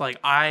thing of just like,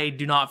 I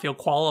do not feel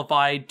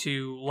qualified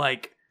to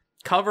like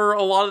cover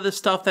a lot of the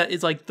stuff that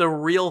is like the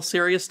real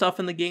serious stuff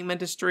in the game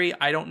industry.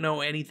 I don't know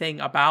anything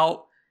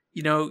about,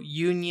 you know,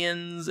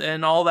 unions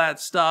and all that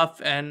stuff.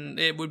 And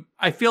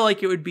I feel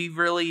like it would be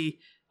really,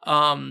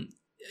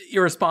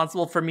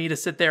 irresponsible for me to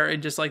sit there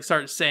and just like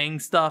start saying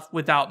stuff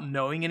without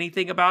knowing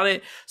anything about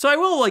it. So I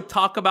will like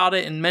talk about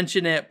it and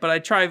mention it, but I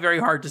try very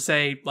hard to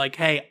say like,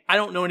 hey, I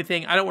don't know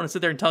anything. I don't want to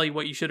sit there and tell you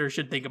what you should or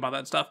should think about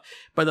that stuff.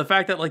 But the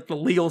fact that like the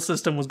legal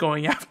system was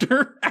going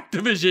after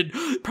Activision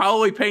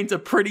probably paints a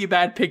pretty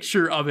bad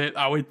picture of it,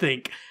 I would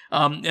think.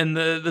 And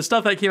the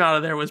stuff that came out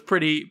of there was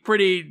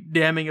pretty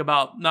damning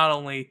about not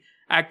only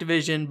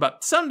Activision,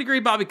 but to some degree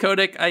Bobby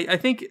Kotick. I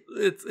think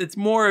it's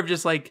more of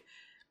just like,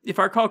 if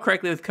I recall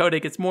correctly with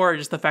Kotick, it's more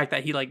just the fact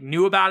that he like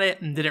knew about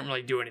it and didn't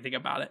really do anything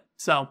about it.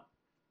 So,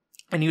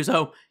 and he's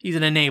an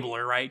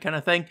enabler, right? Kind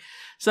of thing.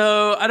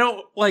 So I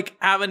don't like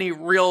have any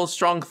real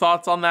strong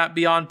thoughts on that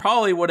beyond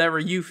probably whatever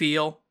you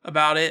feel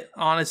about it,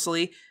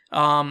 honestly.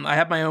 I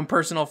have my own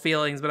personal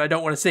feelings, but I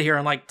don't want to sit here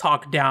and like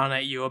talk down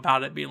at you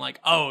about it being like,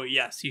 oh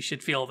yes, you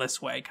should feel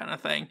this way kind of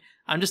thing.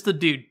 I'm just a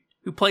dude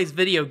who plays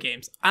video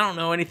games. I don't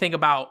know anything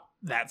about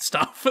that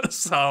stuff.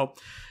 So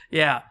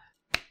yeah.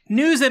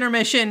 News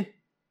intermission.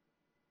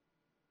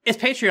 It's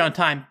Patreon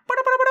time.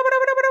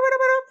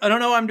 I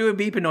don't know why I'm doing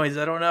beeping noises.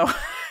 I don't know.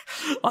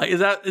 Like, is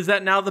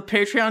that now the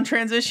Patreon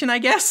transition, I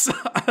guess?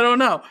 I don't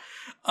know.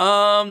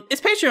 It's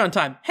Patreon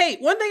time. Hey,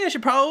 one thing I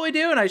should probably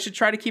do, and I should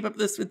try to keep up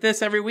with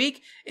this every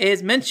week,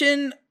 is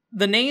mention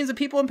the names of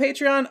people in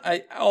Patreon.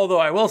 Although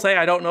I will say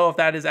I don't know if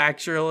that is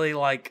actually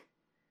like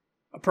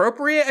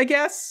appropriate, I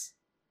guess.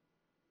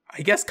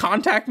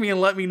 Contact me and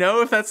let me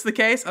know if that's the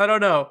case. I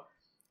don't know.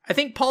 I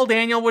think Paul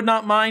Daniel would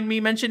not mind me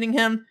mentioning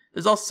him.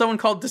 There's also someone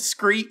called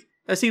Discreet.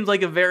 That seems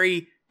like a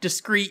very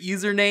discreet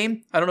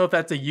username. I don't know if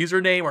that's a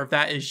username or if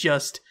that is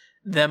just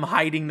them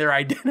hiding their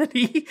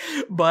identity.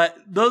 But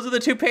those are the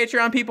two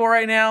Patreon people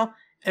right now.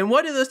 And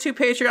what do those two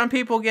Patreon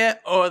people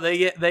get? Oh,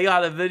 they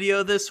got a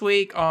video this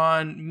week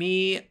on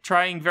me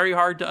trying very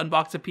hard to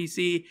unbox a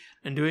PC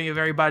and doing a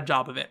very bad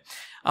job of it.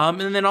 And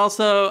then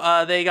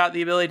also they got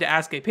the ability to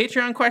ask a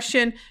Patreon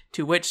question,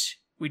 to which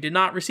we did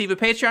not receive a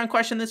Patreon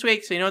question this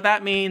week. So you know what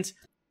that means.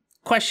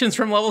 Questions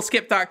from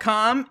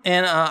levelskip.com.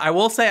 And I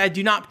will say I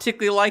do not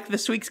particularly like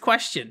this week's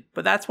question,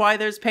 but that's why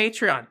there's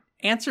Patreon.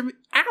 Ask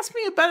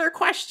me a better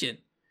question.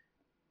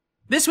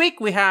 This week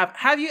we have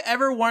you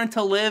ever wanted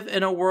to live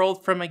in a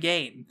world from a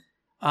game?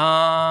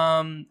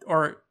 The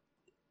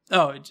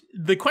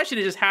question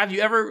is just, have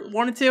you ever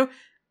wanted to?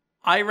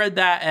 I read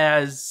that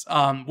as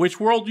which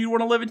world do you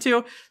want to live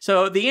into?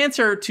 So the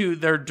answer to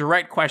their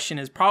direct question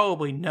is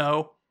probably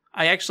no.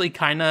 I actually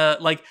kind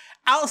of like,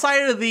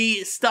 outside of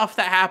the stuff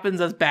that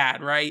happens as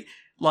bad, right?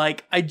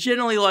 Like, I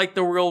generally like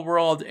the real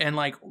world and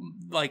like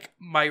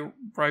my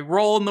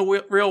role in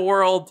the real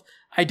world.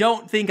 I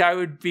don't think I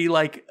would be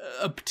like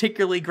a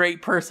particularly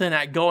great person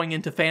at going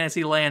into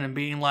Fantasyland and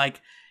being like,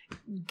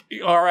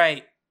 all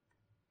right,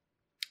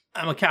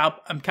 I'm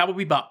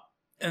Cowboy Bebop,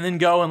 and then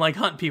go and like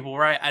hunt people,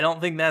 right? I don't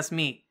think that's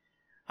me.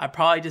 I'd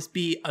probably just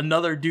be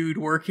another dude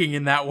working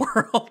in that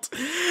world.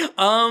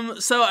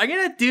 So I'm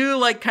gonna do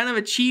like kind of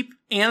a cheap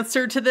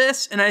answer to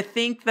this, and I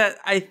think that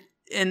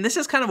and this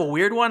is kind of a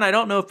weird one. I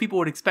don't know if people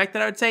would expect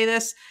that I would say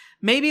this.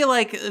 Maybe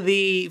like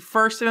the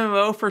first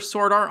MMO for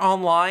Sword Art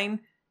Online,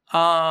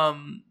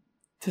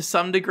 to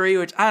some degree,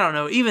 which I don't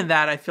know. Even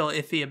that I feel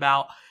iffy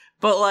about.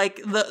 But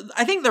like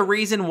I think the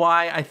reason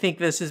why I think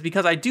this is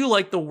because I do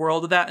like the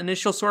world of that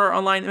initial Sword Art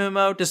Online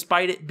MMO,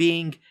 despite it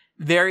being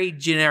very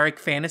generic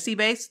fantasy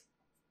based.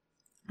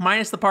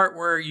 Minus the part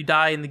where you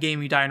die in the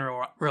game, you die in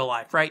real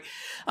life, right?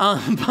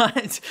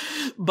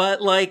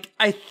 But like,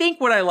 I think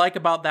what I like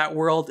about that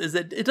world is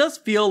that it does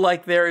feel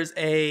like there is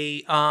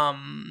everyone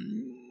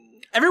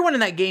in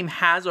that game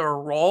has a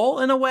role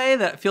in a way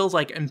that feels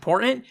like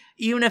important,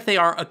 even if they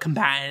are a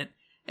combatant.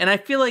 And I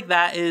feel like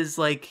that is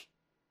like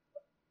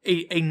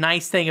a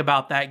nice thing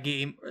about that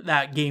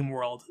game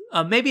world.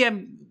 Maybe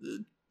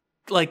I'm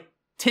like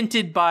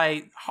tinted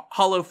by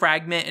Hollow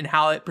Fragment and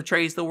how it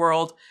portrays the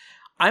world.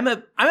 I'm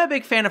a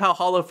big fan of how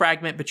Hollow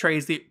Fragment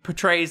portrays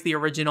the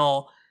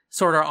original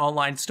Sword Art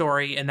Online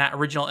story and that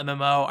original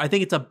MMO. I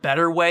think it's a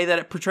better way that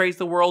it portrays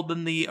the world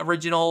than the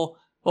original,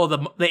 well,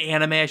 the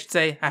anime, I should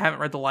say. I haven't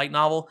read the light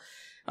novel.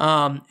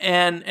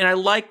 And I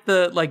like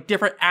the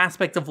different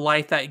aspects of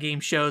life that game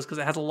shows because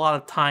it has a lot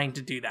of time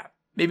to do that.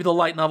 Maybe the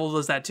light novel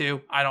does that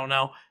too. I don't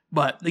know.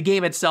 But the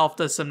game itself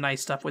does some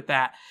nice stuff with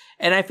that.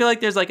 And I feel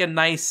like there's like a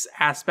nice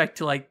aspect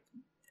to like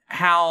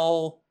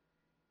how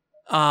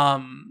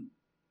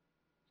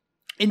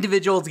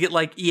individuals get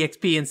like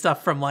EXP and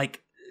stuff from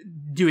like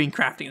doing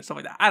crafting and stuff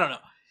like that. I don't know.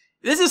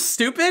 This is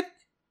stupid.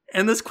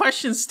 And this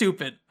question's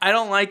stupid. I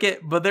don't like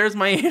it, but there's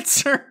my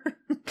answer.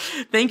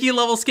 Thank you,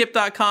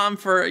 levelskip.com,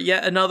 for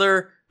yet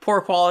another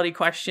poor quality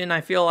question.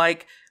 I feel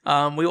like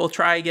we will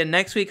try again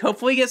next week.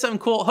 Hopefully get something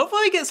cool.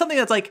 Hopefully we get something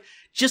that's like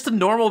just a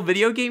normal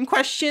video game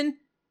question.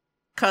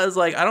 Cause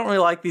like, I don't really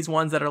like these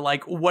ones that are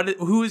like,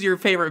 who's your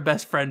favorite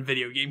best friend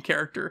video game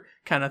character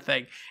kind of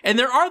thing. And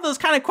there are those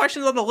kind of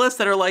questions on the list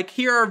that are like,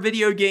 here are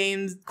video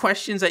games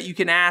questions that you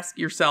can ask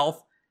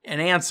yourself and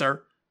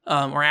answer,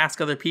 or ask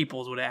other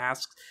people is what it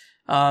asks.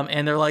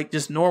 And they're like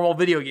just normal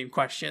video game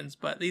questions.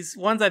 But these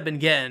ones I've been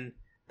getting,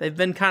 they've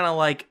been kind of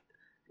like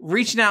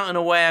reaching out in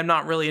a way I'm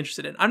not really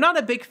interested in. I'm not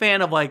a big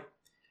fan of like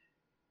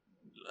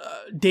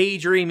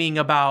daydreaming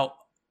about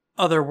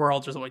other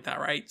worlds or something like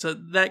that, right? So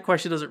that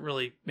question doesn't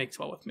really mix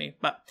well with me.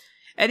 But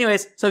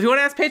anyways, so if you want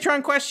to ask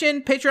Patreon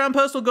question, Patreon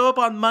post will go up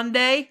on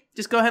Monday.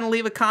 Just go ahead and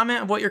leave a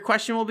comment of what your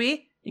question will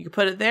be. You can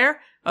put it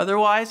there.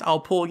 Otherwise, I'll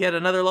pull yet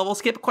another level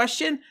skip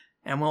question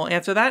and we'll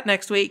answer that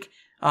next week.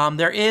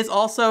 There is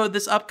also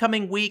this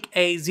upcoming week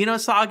a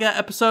Xenosaga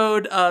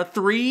episode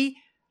 3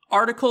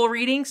 article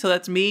reading. So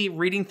that's me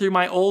reading through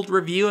my old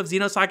review of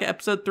Xenosaga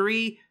episode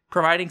 3,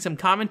 providing some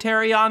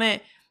commentary on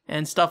it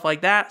and stuff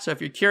like that. So if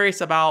you're curious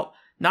about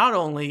not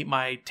only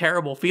my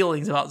terrible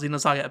feelings about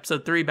Xenosaga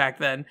episode 3 back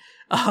then,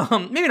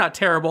 maybe not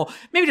terrible,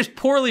 maybe just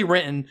poorly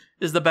written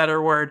is the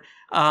better word,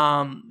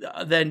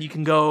 then you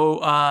can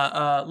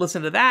go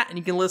listen to that, and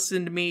you can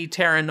listen to me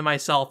tear into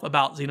myself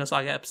about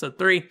Xenosaga episode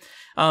 3.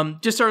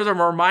 Just as a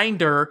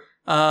reminder,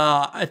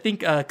 I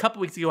think a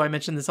couple weeks ago I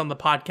mentioned this on the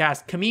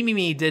podcast.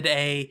 Kamimimi did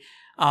a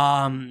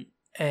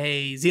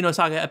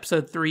Xenosaga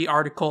episode 3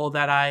 article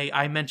that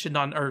I mentioned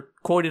on, or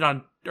quoted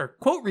on, or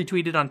quote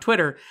retweeted on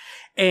Twitter,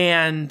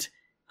 and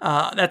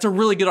that's a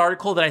really good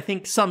article that I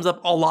think sums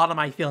up a lot of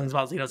my feelings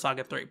about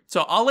Xenosaga 3.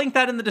 So I'll link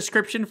that in the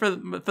description for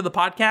the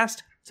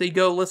podcast. So you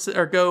go listen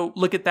or go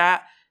look at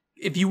that.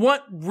 If you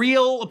want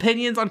real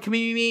opinions on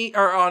Kamimimi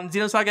or on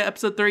Xenosaga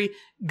episode 3,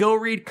 go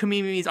read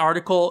Kamimimi's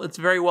article. It's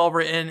very well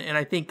written and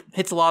I think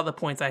hits a lot of the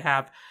points I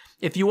have.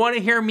 If you want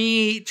to hear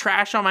me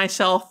trash on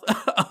myself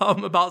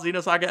about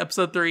Xenosaga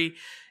episode 3,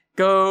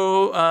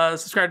 go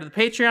subscribe to the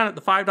Patreon at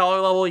the $5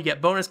 level. You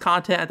get bonus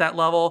content at that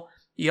level.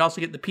 You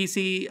also get the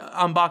PC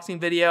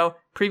unboxing video,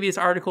 previous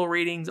article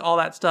readings, all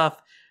that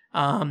stuff,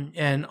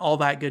 and all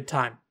that good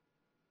time.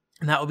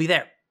 And that will be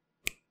there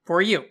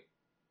for you.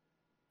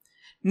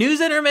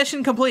 News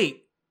intermission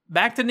complete.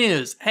 Back to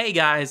news. Hey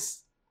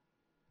guys.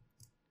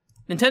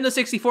 Nintendo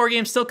 64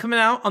 games still coming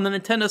out on the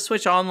Nintendo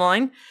Switch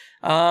Online.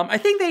 I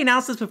think they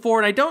announced this before,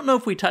 and I don't know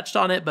if we touched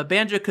on it, but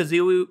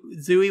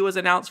Banjo-Kazooie was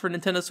announced for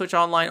Nintendo Switch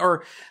Online,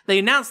 or they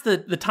announced the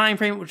time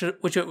frame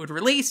which it would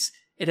release.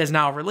 It has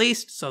now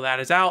released, so that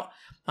is out.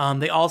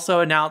 They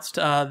also announced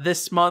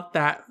this month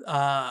that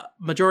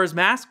Majora's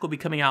Mask will be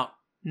coming out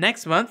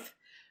next month.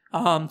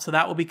 So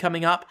that will be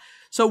coming up.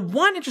 So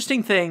one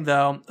interesting thing,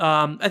 though,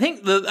 I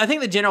think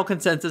the general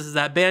consensus is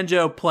that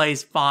Banjo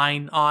plays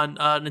fine on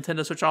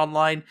Nintendo Switch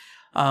Online,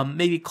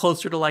 maybe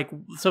closer to like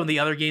some of the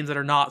other games that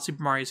are not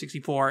Super Mario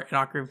 64 and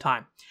Ocarina of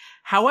Time.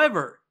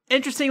 However,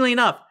 interestingly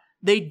enough,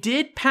 they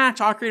did patch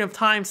Ocarina of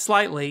Time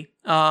slightly.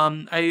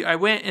 I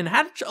went and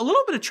had a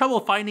little bit of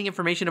trouble finding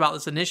information about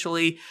this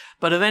initially,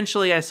 but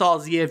eventually I saw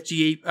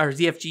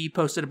ZFG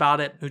posted about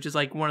it, which is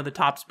like one of the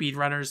top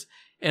speedrunners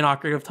in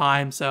Ocarina of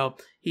Time. So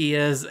he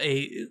is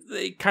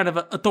a kind of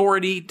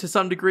authority to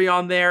some degree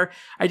on there.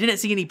 I didn't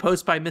see any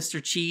posts by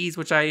Mr. Cheese,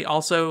 which I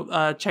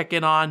also check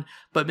in on,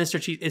 but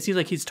Mr. Cheese, it seems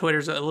like his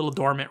Twitter's a little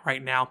dormant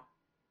right now.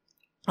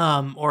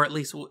 Or at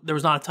least there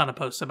was not a ton of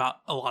posts about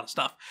a lot of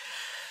stuff.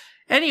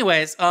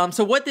 Anyways,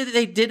 so what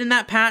they did in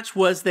that patch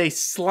was they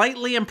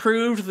slightly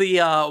improved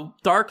the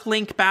Dark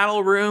Link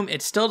battle room.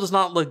 It still does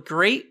not look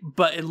great,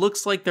 but it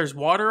looks like there's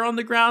water on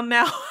the ground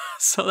now.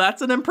 So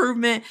that's an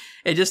improvement.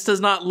 It just does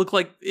not look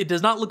like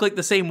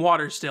the same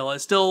water still. It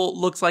still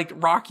looks like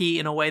rocky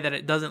in a way that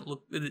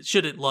it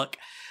shouldn't look.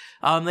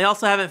 They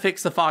also haven't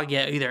fixed the fog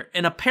yet either.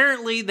 And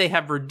apparently they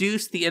have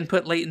reduced the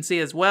input latency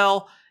as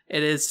well.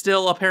 It is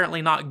still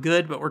apparently not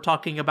good, but we're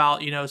talking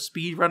about,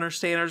 speedrunner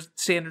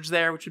standards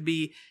there, which would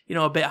be,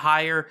 a bit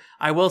higher.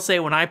 I will say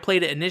when I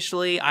played it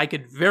initially, I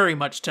could very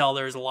much tell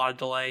there's a lot of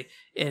delay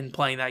in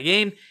playing that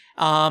game.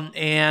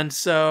 And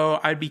so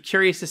I'd be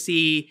curious to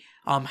see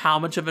how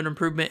much of an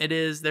improvement it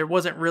is. There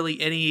wasn't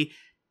really any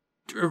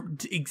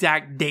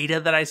exact data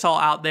that I saw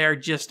out there,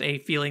 just a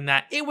feeling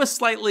that it was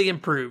slightly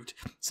improved.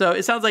 So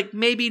it sounds like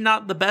maybe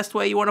not the best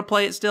way you want to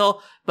play it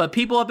still, but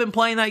people have been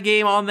playing that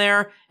game on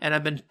there and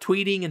have been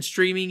tweeting and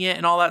streaming it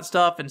and all that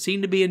stuff and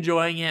seem to be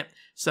enjoying it.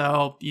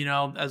 So,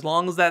 as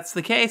long as that's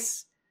the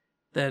case,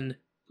 then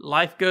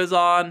life goes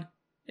on.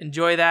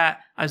 Enjoy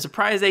that. I'm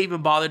surprised they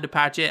even bothered to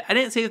patch it. I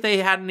didn't see if they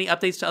had any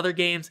updates to other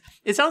games.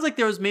 It sounds like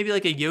there was maybe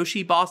like a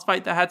Yoshi boss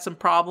fight that had some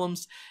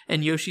problems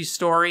in Yoshi's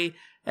Story,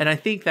 and I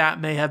think that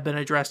may have been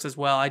addressed as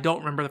well. I don't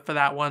remember for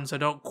that one, so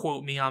don't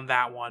quote me on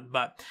that one.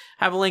 But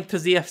I have a link to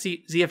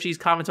ZFG's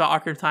comments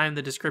about Ocarina of Time in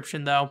the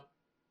description, though.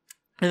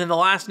 And then the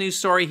last news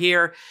story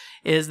here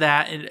is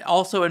that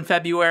also in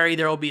February,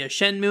 there will be a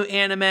Shenmue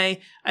anime.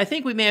 I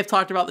think we may have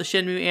talked about the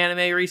Shenmue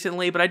anime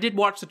recently, but I did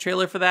watch the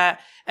trailer for that.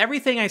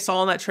 Everything I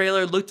saw in that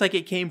trailer looked like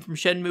it came from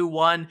Shenmue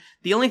 1.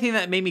 The only thing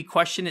that made me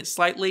question it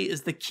slightly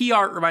is the key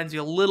art reminds me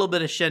a little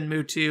bit of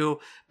Shenmue 2,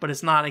 but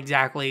it's not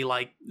exactly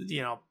like,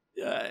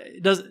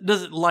 it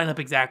doesn't line up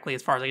exactly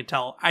as far as I can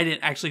tell. I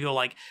didn't actually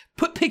go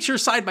put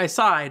pictures side by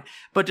side,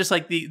 but just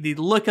the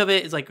look of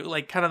it is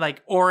like kind of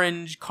like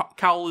orange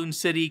Kowloon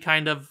City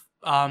kind of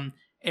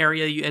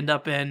area you end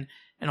up in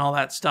and all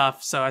that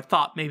stuff. So I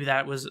thought maybe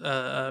that was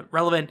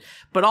relevant,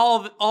 but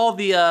all of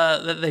the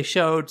that they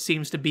showed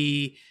seems to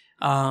be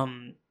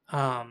from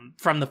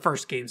the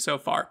first game so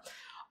far.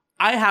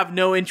 I have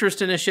no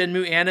interest in a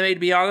Shenmue anime, to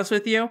be honest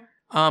with you.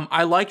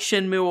 I like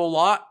Shenmue a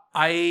lot.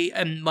 I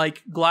am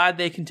glad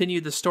they continue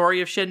the story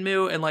of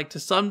Shenmue, and to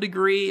some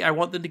degree I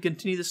want them to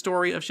continue the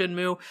story of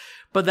Shenmue,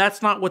 but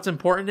that's not what's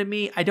important to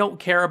me. I don't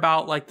care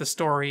about the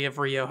story of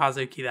Ryo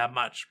Hazuki that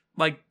much.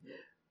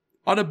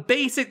 On a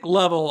basic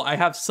level I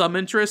have some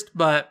interest,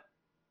 but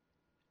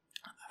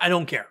I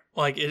don't care.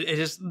 It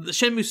just, the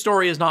Shenmue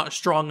story is not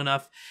strong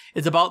enough.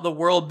 It's about the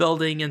world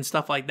building and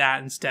stuff like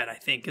that instead, I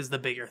think, is the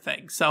bigger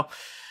thing. So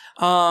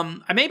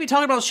I may be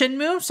talking about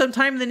Shenmue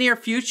sometime in the near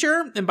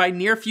future, and by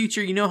near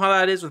future, you know how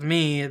that is with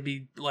me. It'd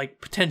be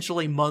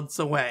potentially months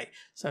away.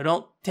 So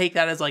don't take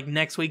that as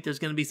next week there's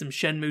going to be some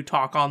Shenmue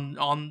talk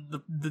on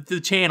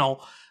the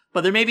channel.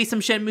 But there may be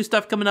some Shenmue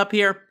stuff coming up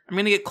here. I'm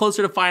going to get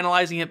closer to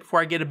finalizing it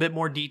before I get a bit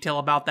more detail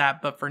about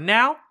that. But for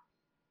now,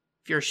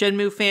 if you're a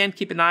Shenmue fan,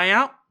 keep an eye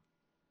out.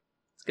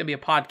 It's going to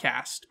be a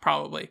podcast,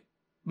 probably.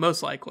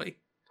 Most likely.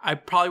 I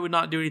probably would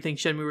not do anything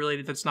Shenmue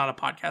related that's not a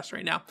podcast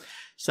right now.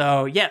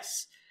 So,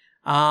 yes.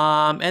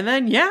 And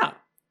then, yeah.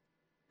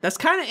 That's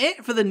kind of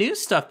it for the news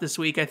stuff this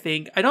week, I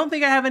think. I don't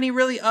think I have any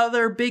really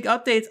other big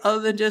updates other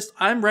than just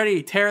I'm ready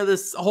to tear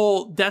this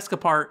whole desk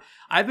apart.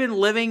 I've been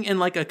living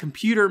in a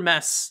computer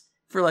mess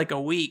for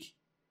a week,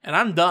 and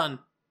I'm done.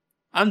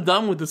 I'm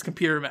done with this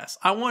computer mess.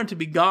 I want it to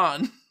be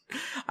gone.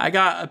 I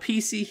got a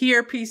PC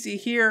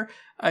here.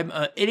 I'm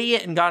an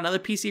idiot and got another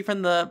PC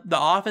from the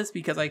office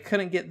because I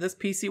couldn't get this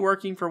PC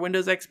working for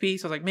Windows XP.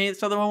 So I was like, man,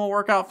 this other one will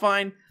work out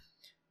fine.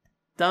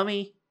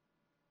 Dummy.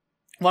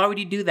 Why would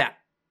you do that?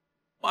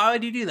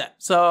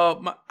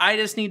 So I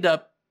just need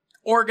to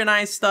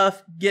organize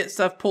stuff, get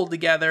stuff pulled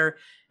together,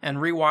 and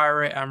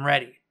rewire it. I'm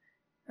ready.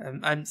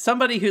 I'm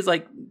somebody who's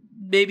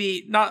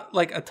maybe not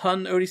a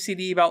ton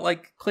OCD about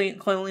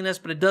cleanliness,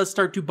 but it does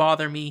start to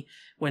bother me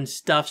when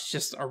stuff's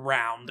just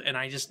around and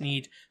I just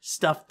need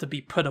stuff to be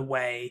put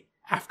away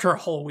after a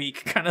whole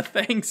week kind of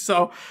thing.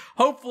 So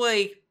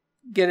hopefully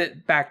get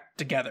it back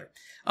together.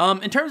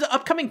 In terms of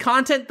upcoming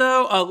content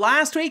though,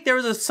 last week there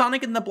was a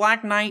Sonic and the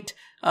Black Knight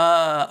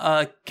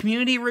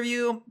community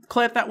review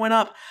clip that went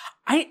up.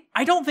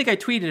 I don't think I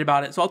tweeted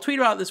about it, so I'll tweet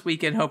about it this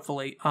weekend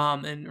hopefully,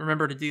 and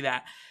remember to do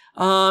that.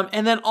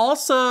 And then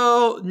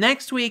also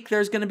next week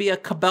there's going to be a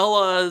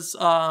Cabela's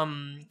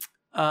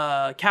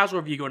casual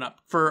review going up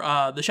for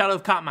the Shadow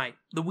of Katmai,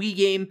 the Wii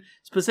game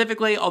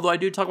specifically, although I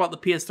do talk about the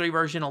PS3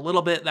 version a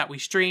little bit that we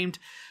streamed.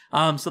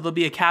 So there'll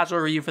be a casual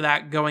review for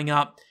that going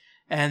up.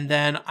 And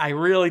then I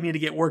really need to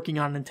get working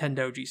on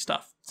Nintendoji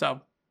stuff.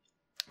 So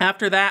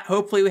after that,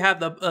 hopefully we have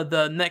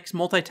the next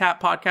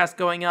Multi-Tap podcast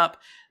going up.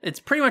 It's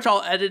pretty much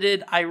all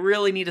edited. I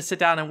really need to sit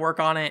down and work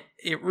on it.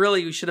 It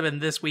really should have been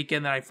this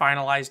weekend that I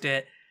finalized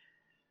it.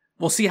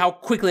 We'll see how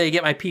quickly I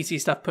get my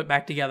PC stuff put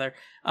back together.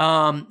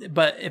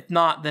 But if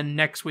not, then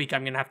next week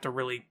I'm going to have to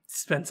really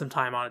spend some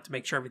time on it to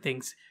make sure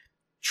everything's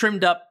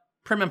trimmed up,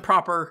 prim and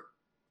proper,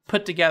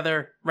 put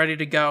together, ready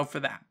to go for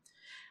that.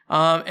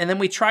 And then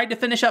we tried to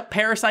finish up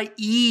Parasite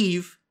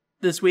Eve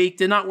this week.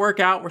 Did not work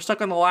out. We're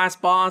stuck on the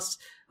last boss,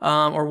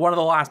 or one of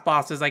the last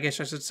bosses, I guess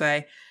I should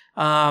say.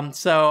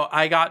 So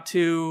I got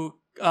to...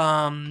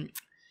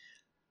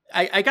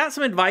 I got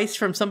some advice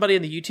from somebody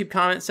in the YouTube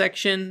comment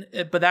section,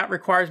 but that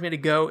requires me to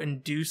go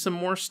and do some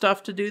more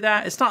stuff to do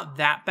that. It's not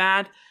that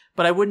bad,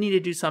 but I would need to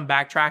do some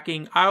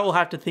backtracking. I will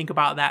have to think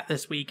about that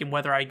this week and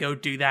whether I go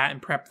do that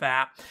and prep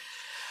that.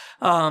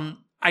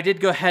 I did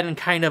go ahead and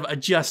kind of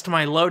adjust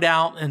my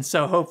loadout, and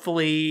so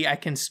hopefully I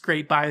can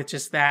scrape by with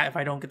just that if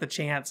I don't get the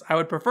chance. I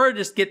would prefer to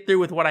just get through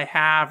with what I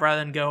have rather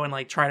than go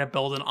and try to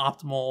build an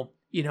optimal,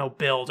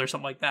 build or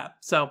something like that.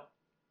 So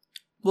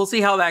we'll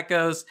see how that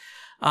goes.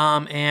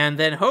 And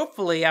then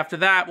hopefully after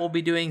that, we'll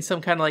be doing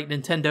some kind of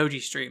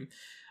Nintendoji stream.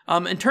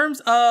 In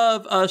terms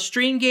of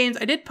stream games,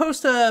 I did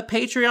post a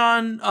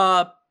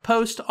Patreon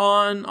post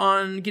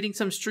on getting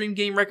some stream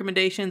game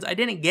recommendations. I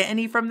didn't get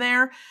any from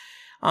there.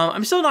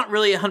 I'm still not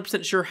really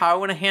 100% sure how I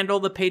want to handle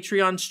the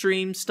Patreon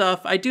stream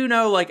stuff. I do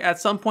know, like, at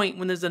some point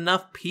when there's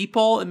enough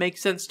people, it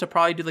makes sense to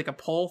probably do like a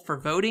poll for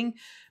voting.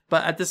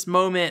 But at this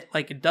moment,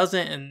 like, it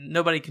doesn't, and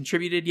nobody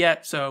contributed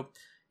yet. So,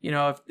 you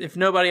know, if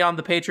nobody on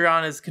the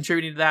Patreon is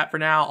contributing to that for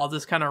now, I'll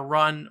just kind of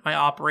run my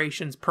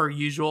operations per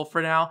usual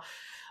for now.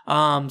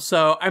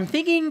 So I'm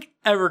thinking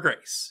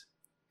Evergrace.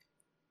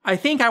 I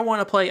think I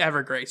want to play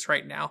Evergrace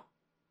right now.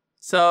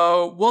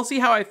 So we'll see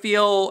how I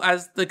feel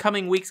as the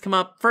coming weeks come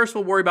up. First,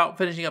 we'll worry about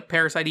finishing up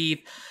Parasite Eve.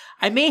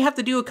 I may have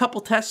to do a couple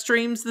test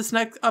streams this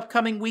next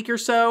upcoming week or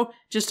so,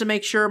 just to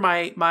make sure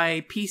my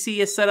PC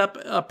is set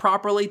up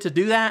properly to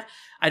do that.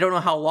 I don't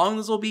know how long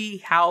this will be,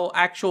 how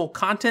actual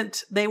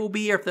content they will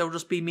be, or if they'll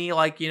just be me,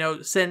 like, you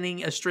know,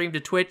 sending a stream to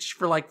Twitch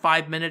for like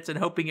 5 minutes and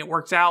hoping it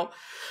works out.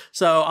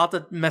 So I'll have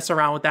to mess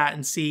around with that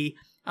and see.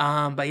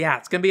 But yeah,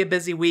 it's going to be a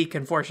busy week,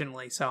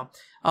 unfortunately. So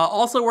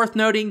also worth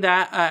noting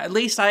that at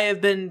least I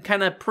have been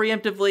kind of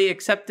preemptively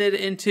accepted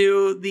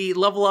into the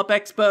Level Up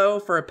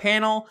Expo for a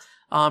panel.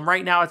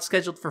 Right now it's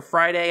scheduled for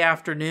Friday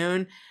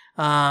afternoon.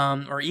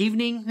 Or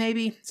evening,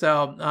 maybe.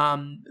 So, I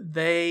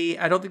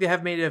don't think they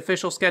have made an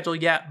official schedule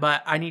yet,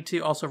 but I need to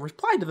also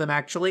reply to them,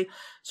 actually.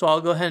 So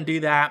I'll go ahead and do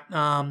that.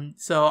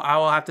 So I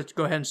will have to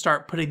go ahead and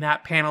start putting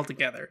that panel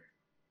together.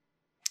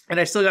 And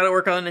I still got to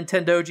work on a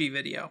Nintendoji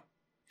video.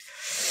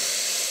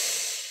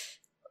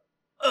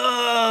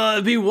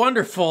 It'd be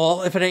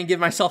wonderful if I didn't give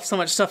myself so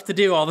much stuff to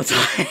do all the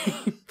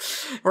time.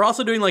 We're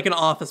also doing like an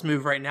office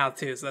move right now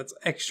too, so that's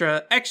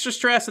extra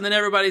stress, and then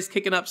everybody's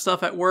kicking up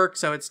stuff at work,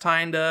 so it's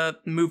time to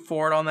move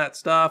forward on that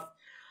stuff.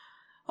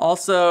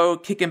 Also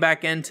kicking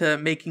back into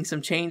making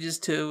some changes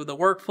to the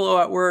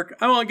workflow at work.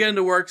 I won't get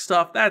into work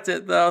stuff. That's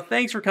it though.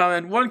 Thanks for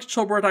coming.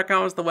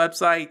 OneControlPort.com is the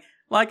website.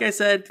 Like I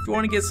said, if you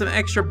want to get some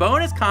extra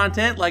bonus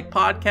content like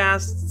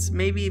podcasts,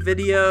 maybe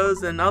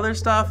videos and other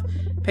stuff,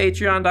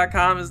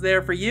 Patreon.com is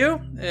there for you.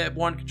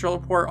 One Control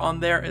Report on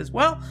there as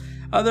well.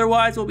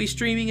 Otherwise, we'll be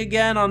streaming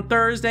again on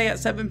Thursday at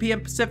 7 p.m.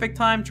 Pacific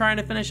time, trying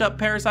to finish up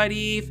Parasite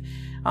Eve.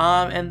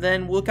 And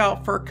then look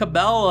out for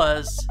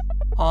Cabela's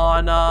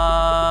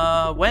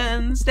on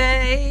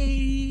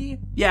Wednesday.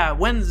 Yeah,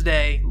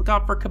 Wednesday. Look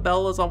out for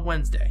Cabela's on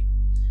Wednesday.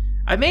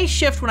 I may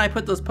shift when I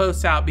put those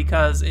posts out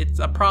because it's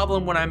a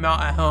problem when I'm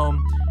out at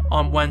home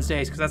on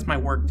Wednesdays because that's my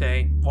work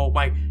day. Well,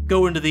 my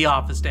go into the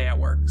office day at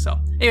work. So,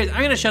 anyways, I'm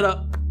going to shut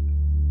up.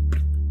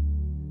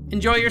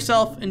 Enjoy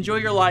yourself. Enjoy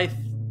your life.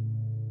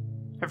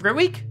 Have a great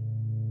week.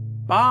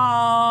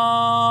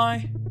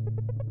 Bye.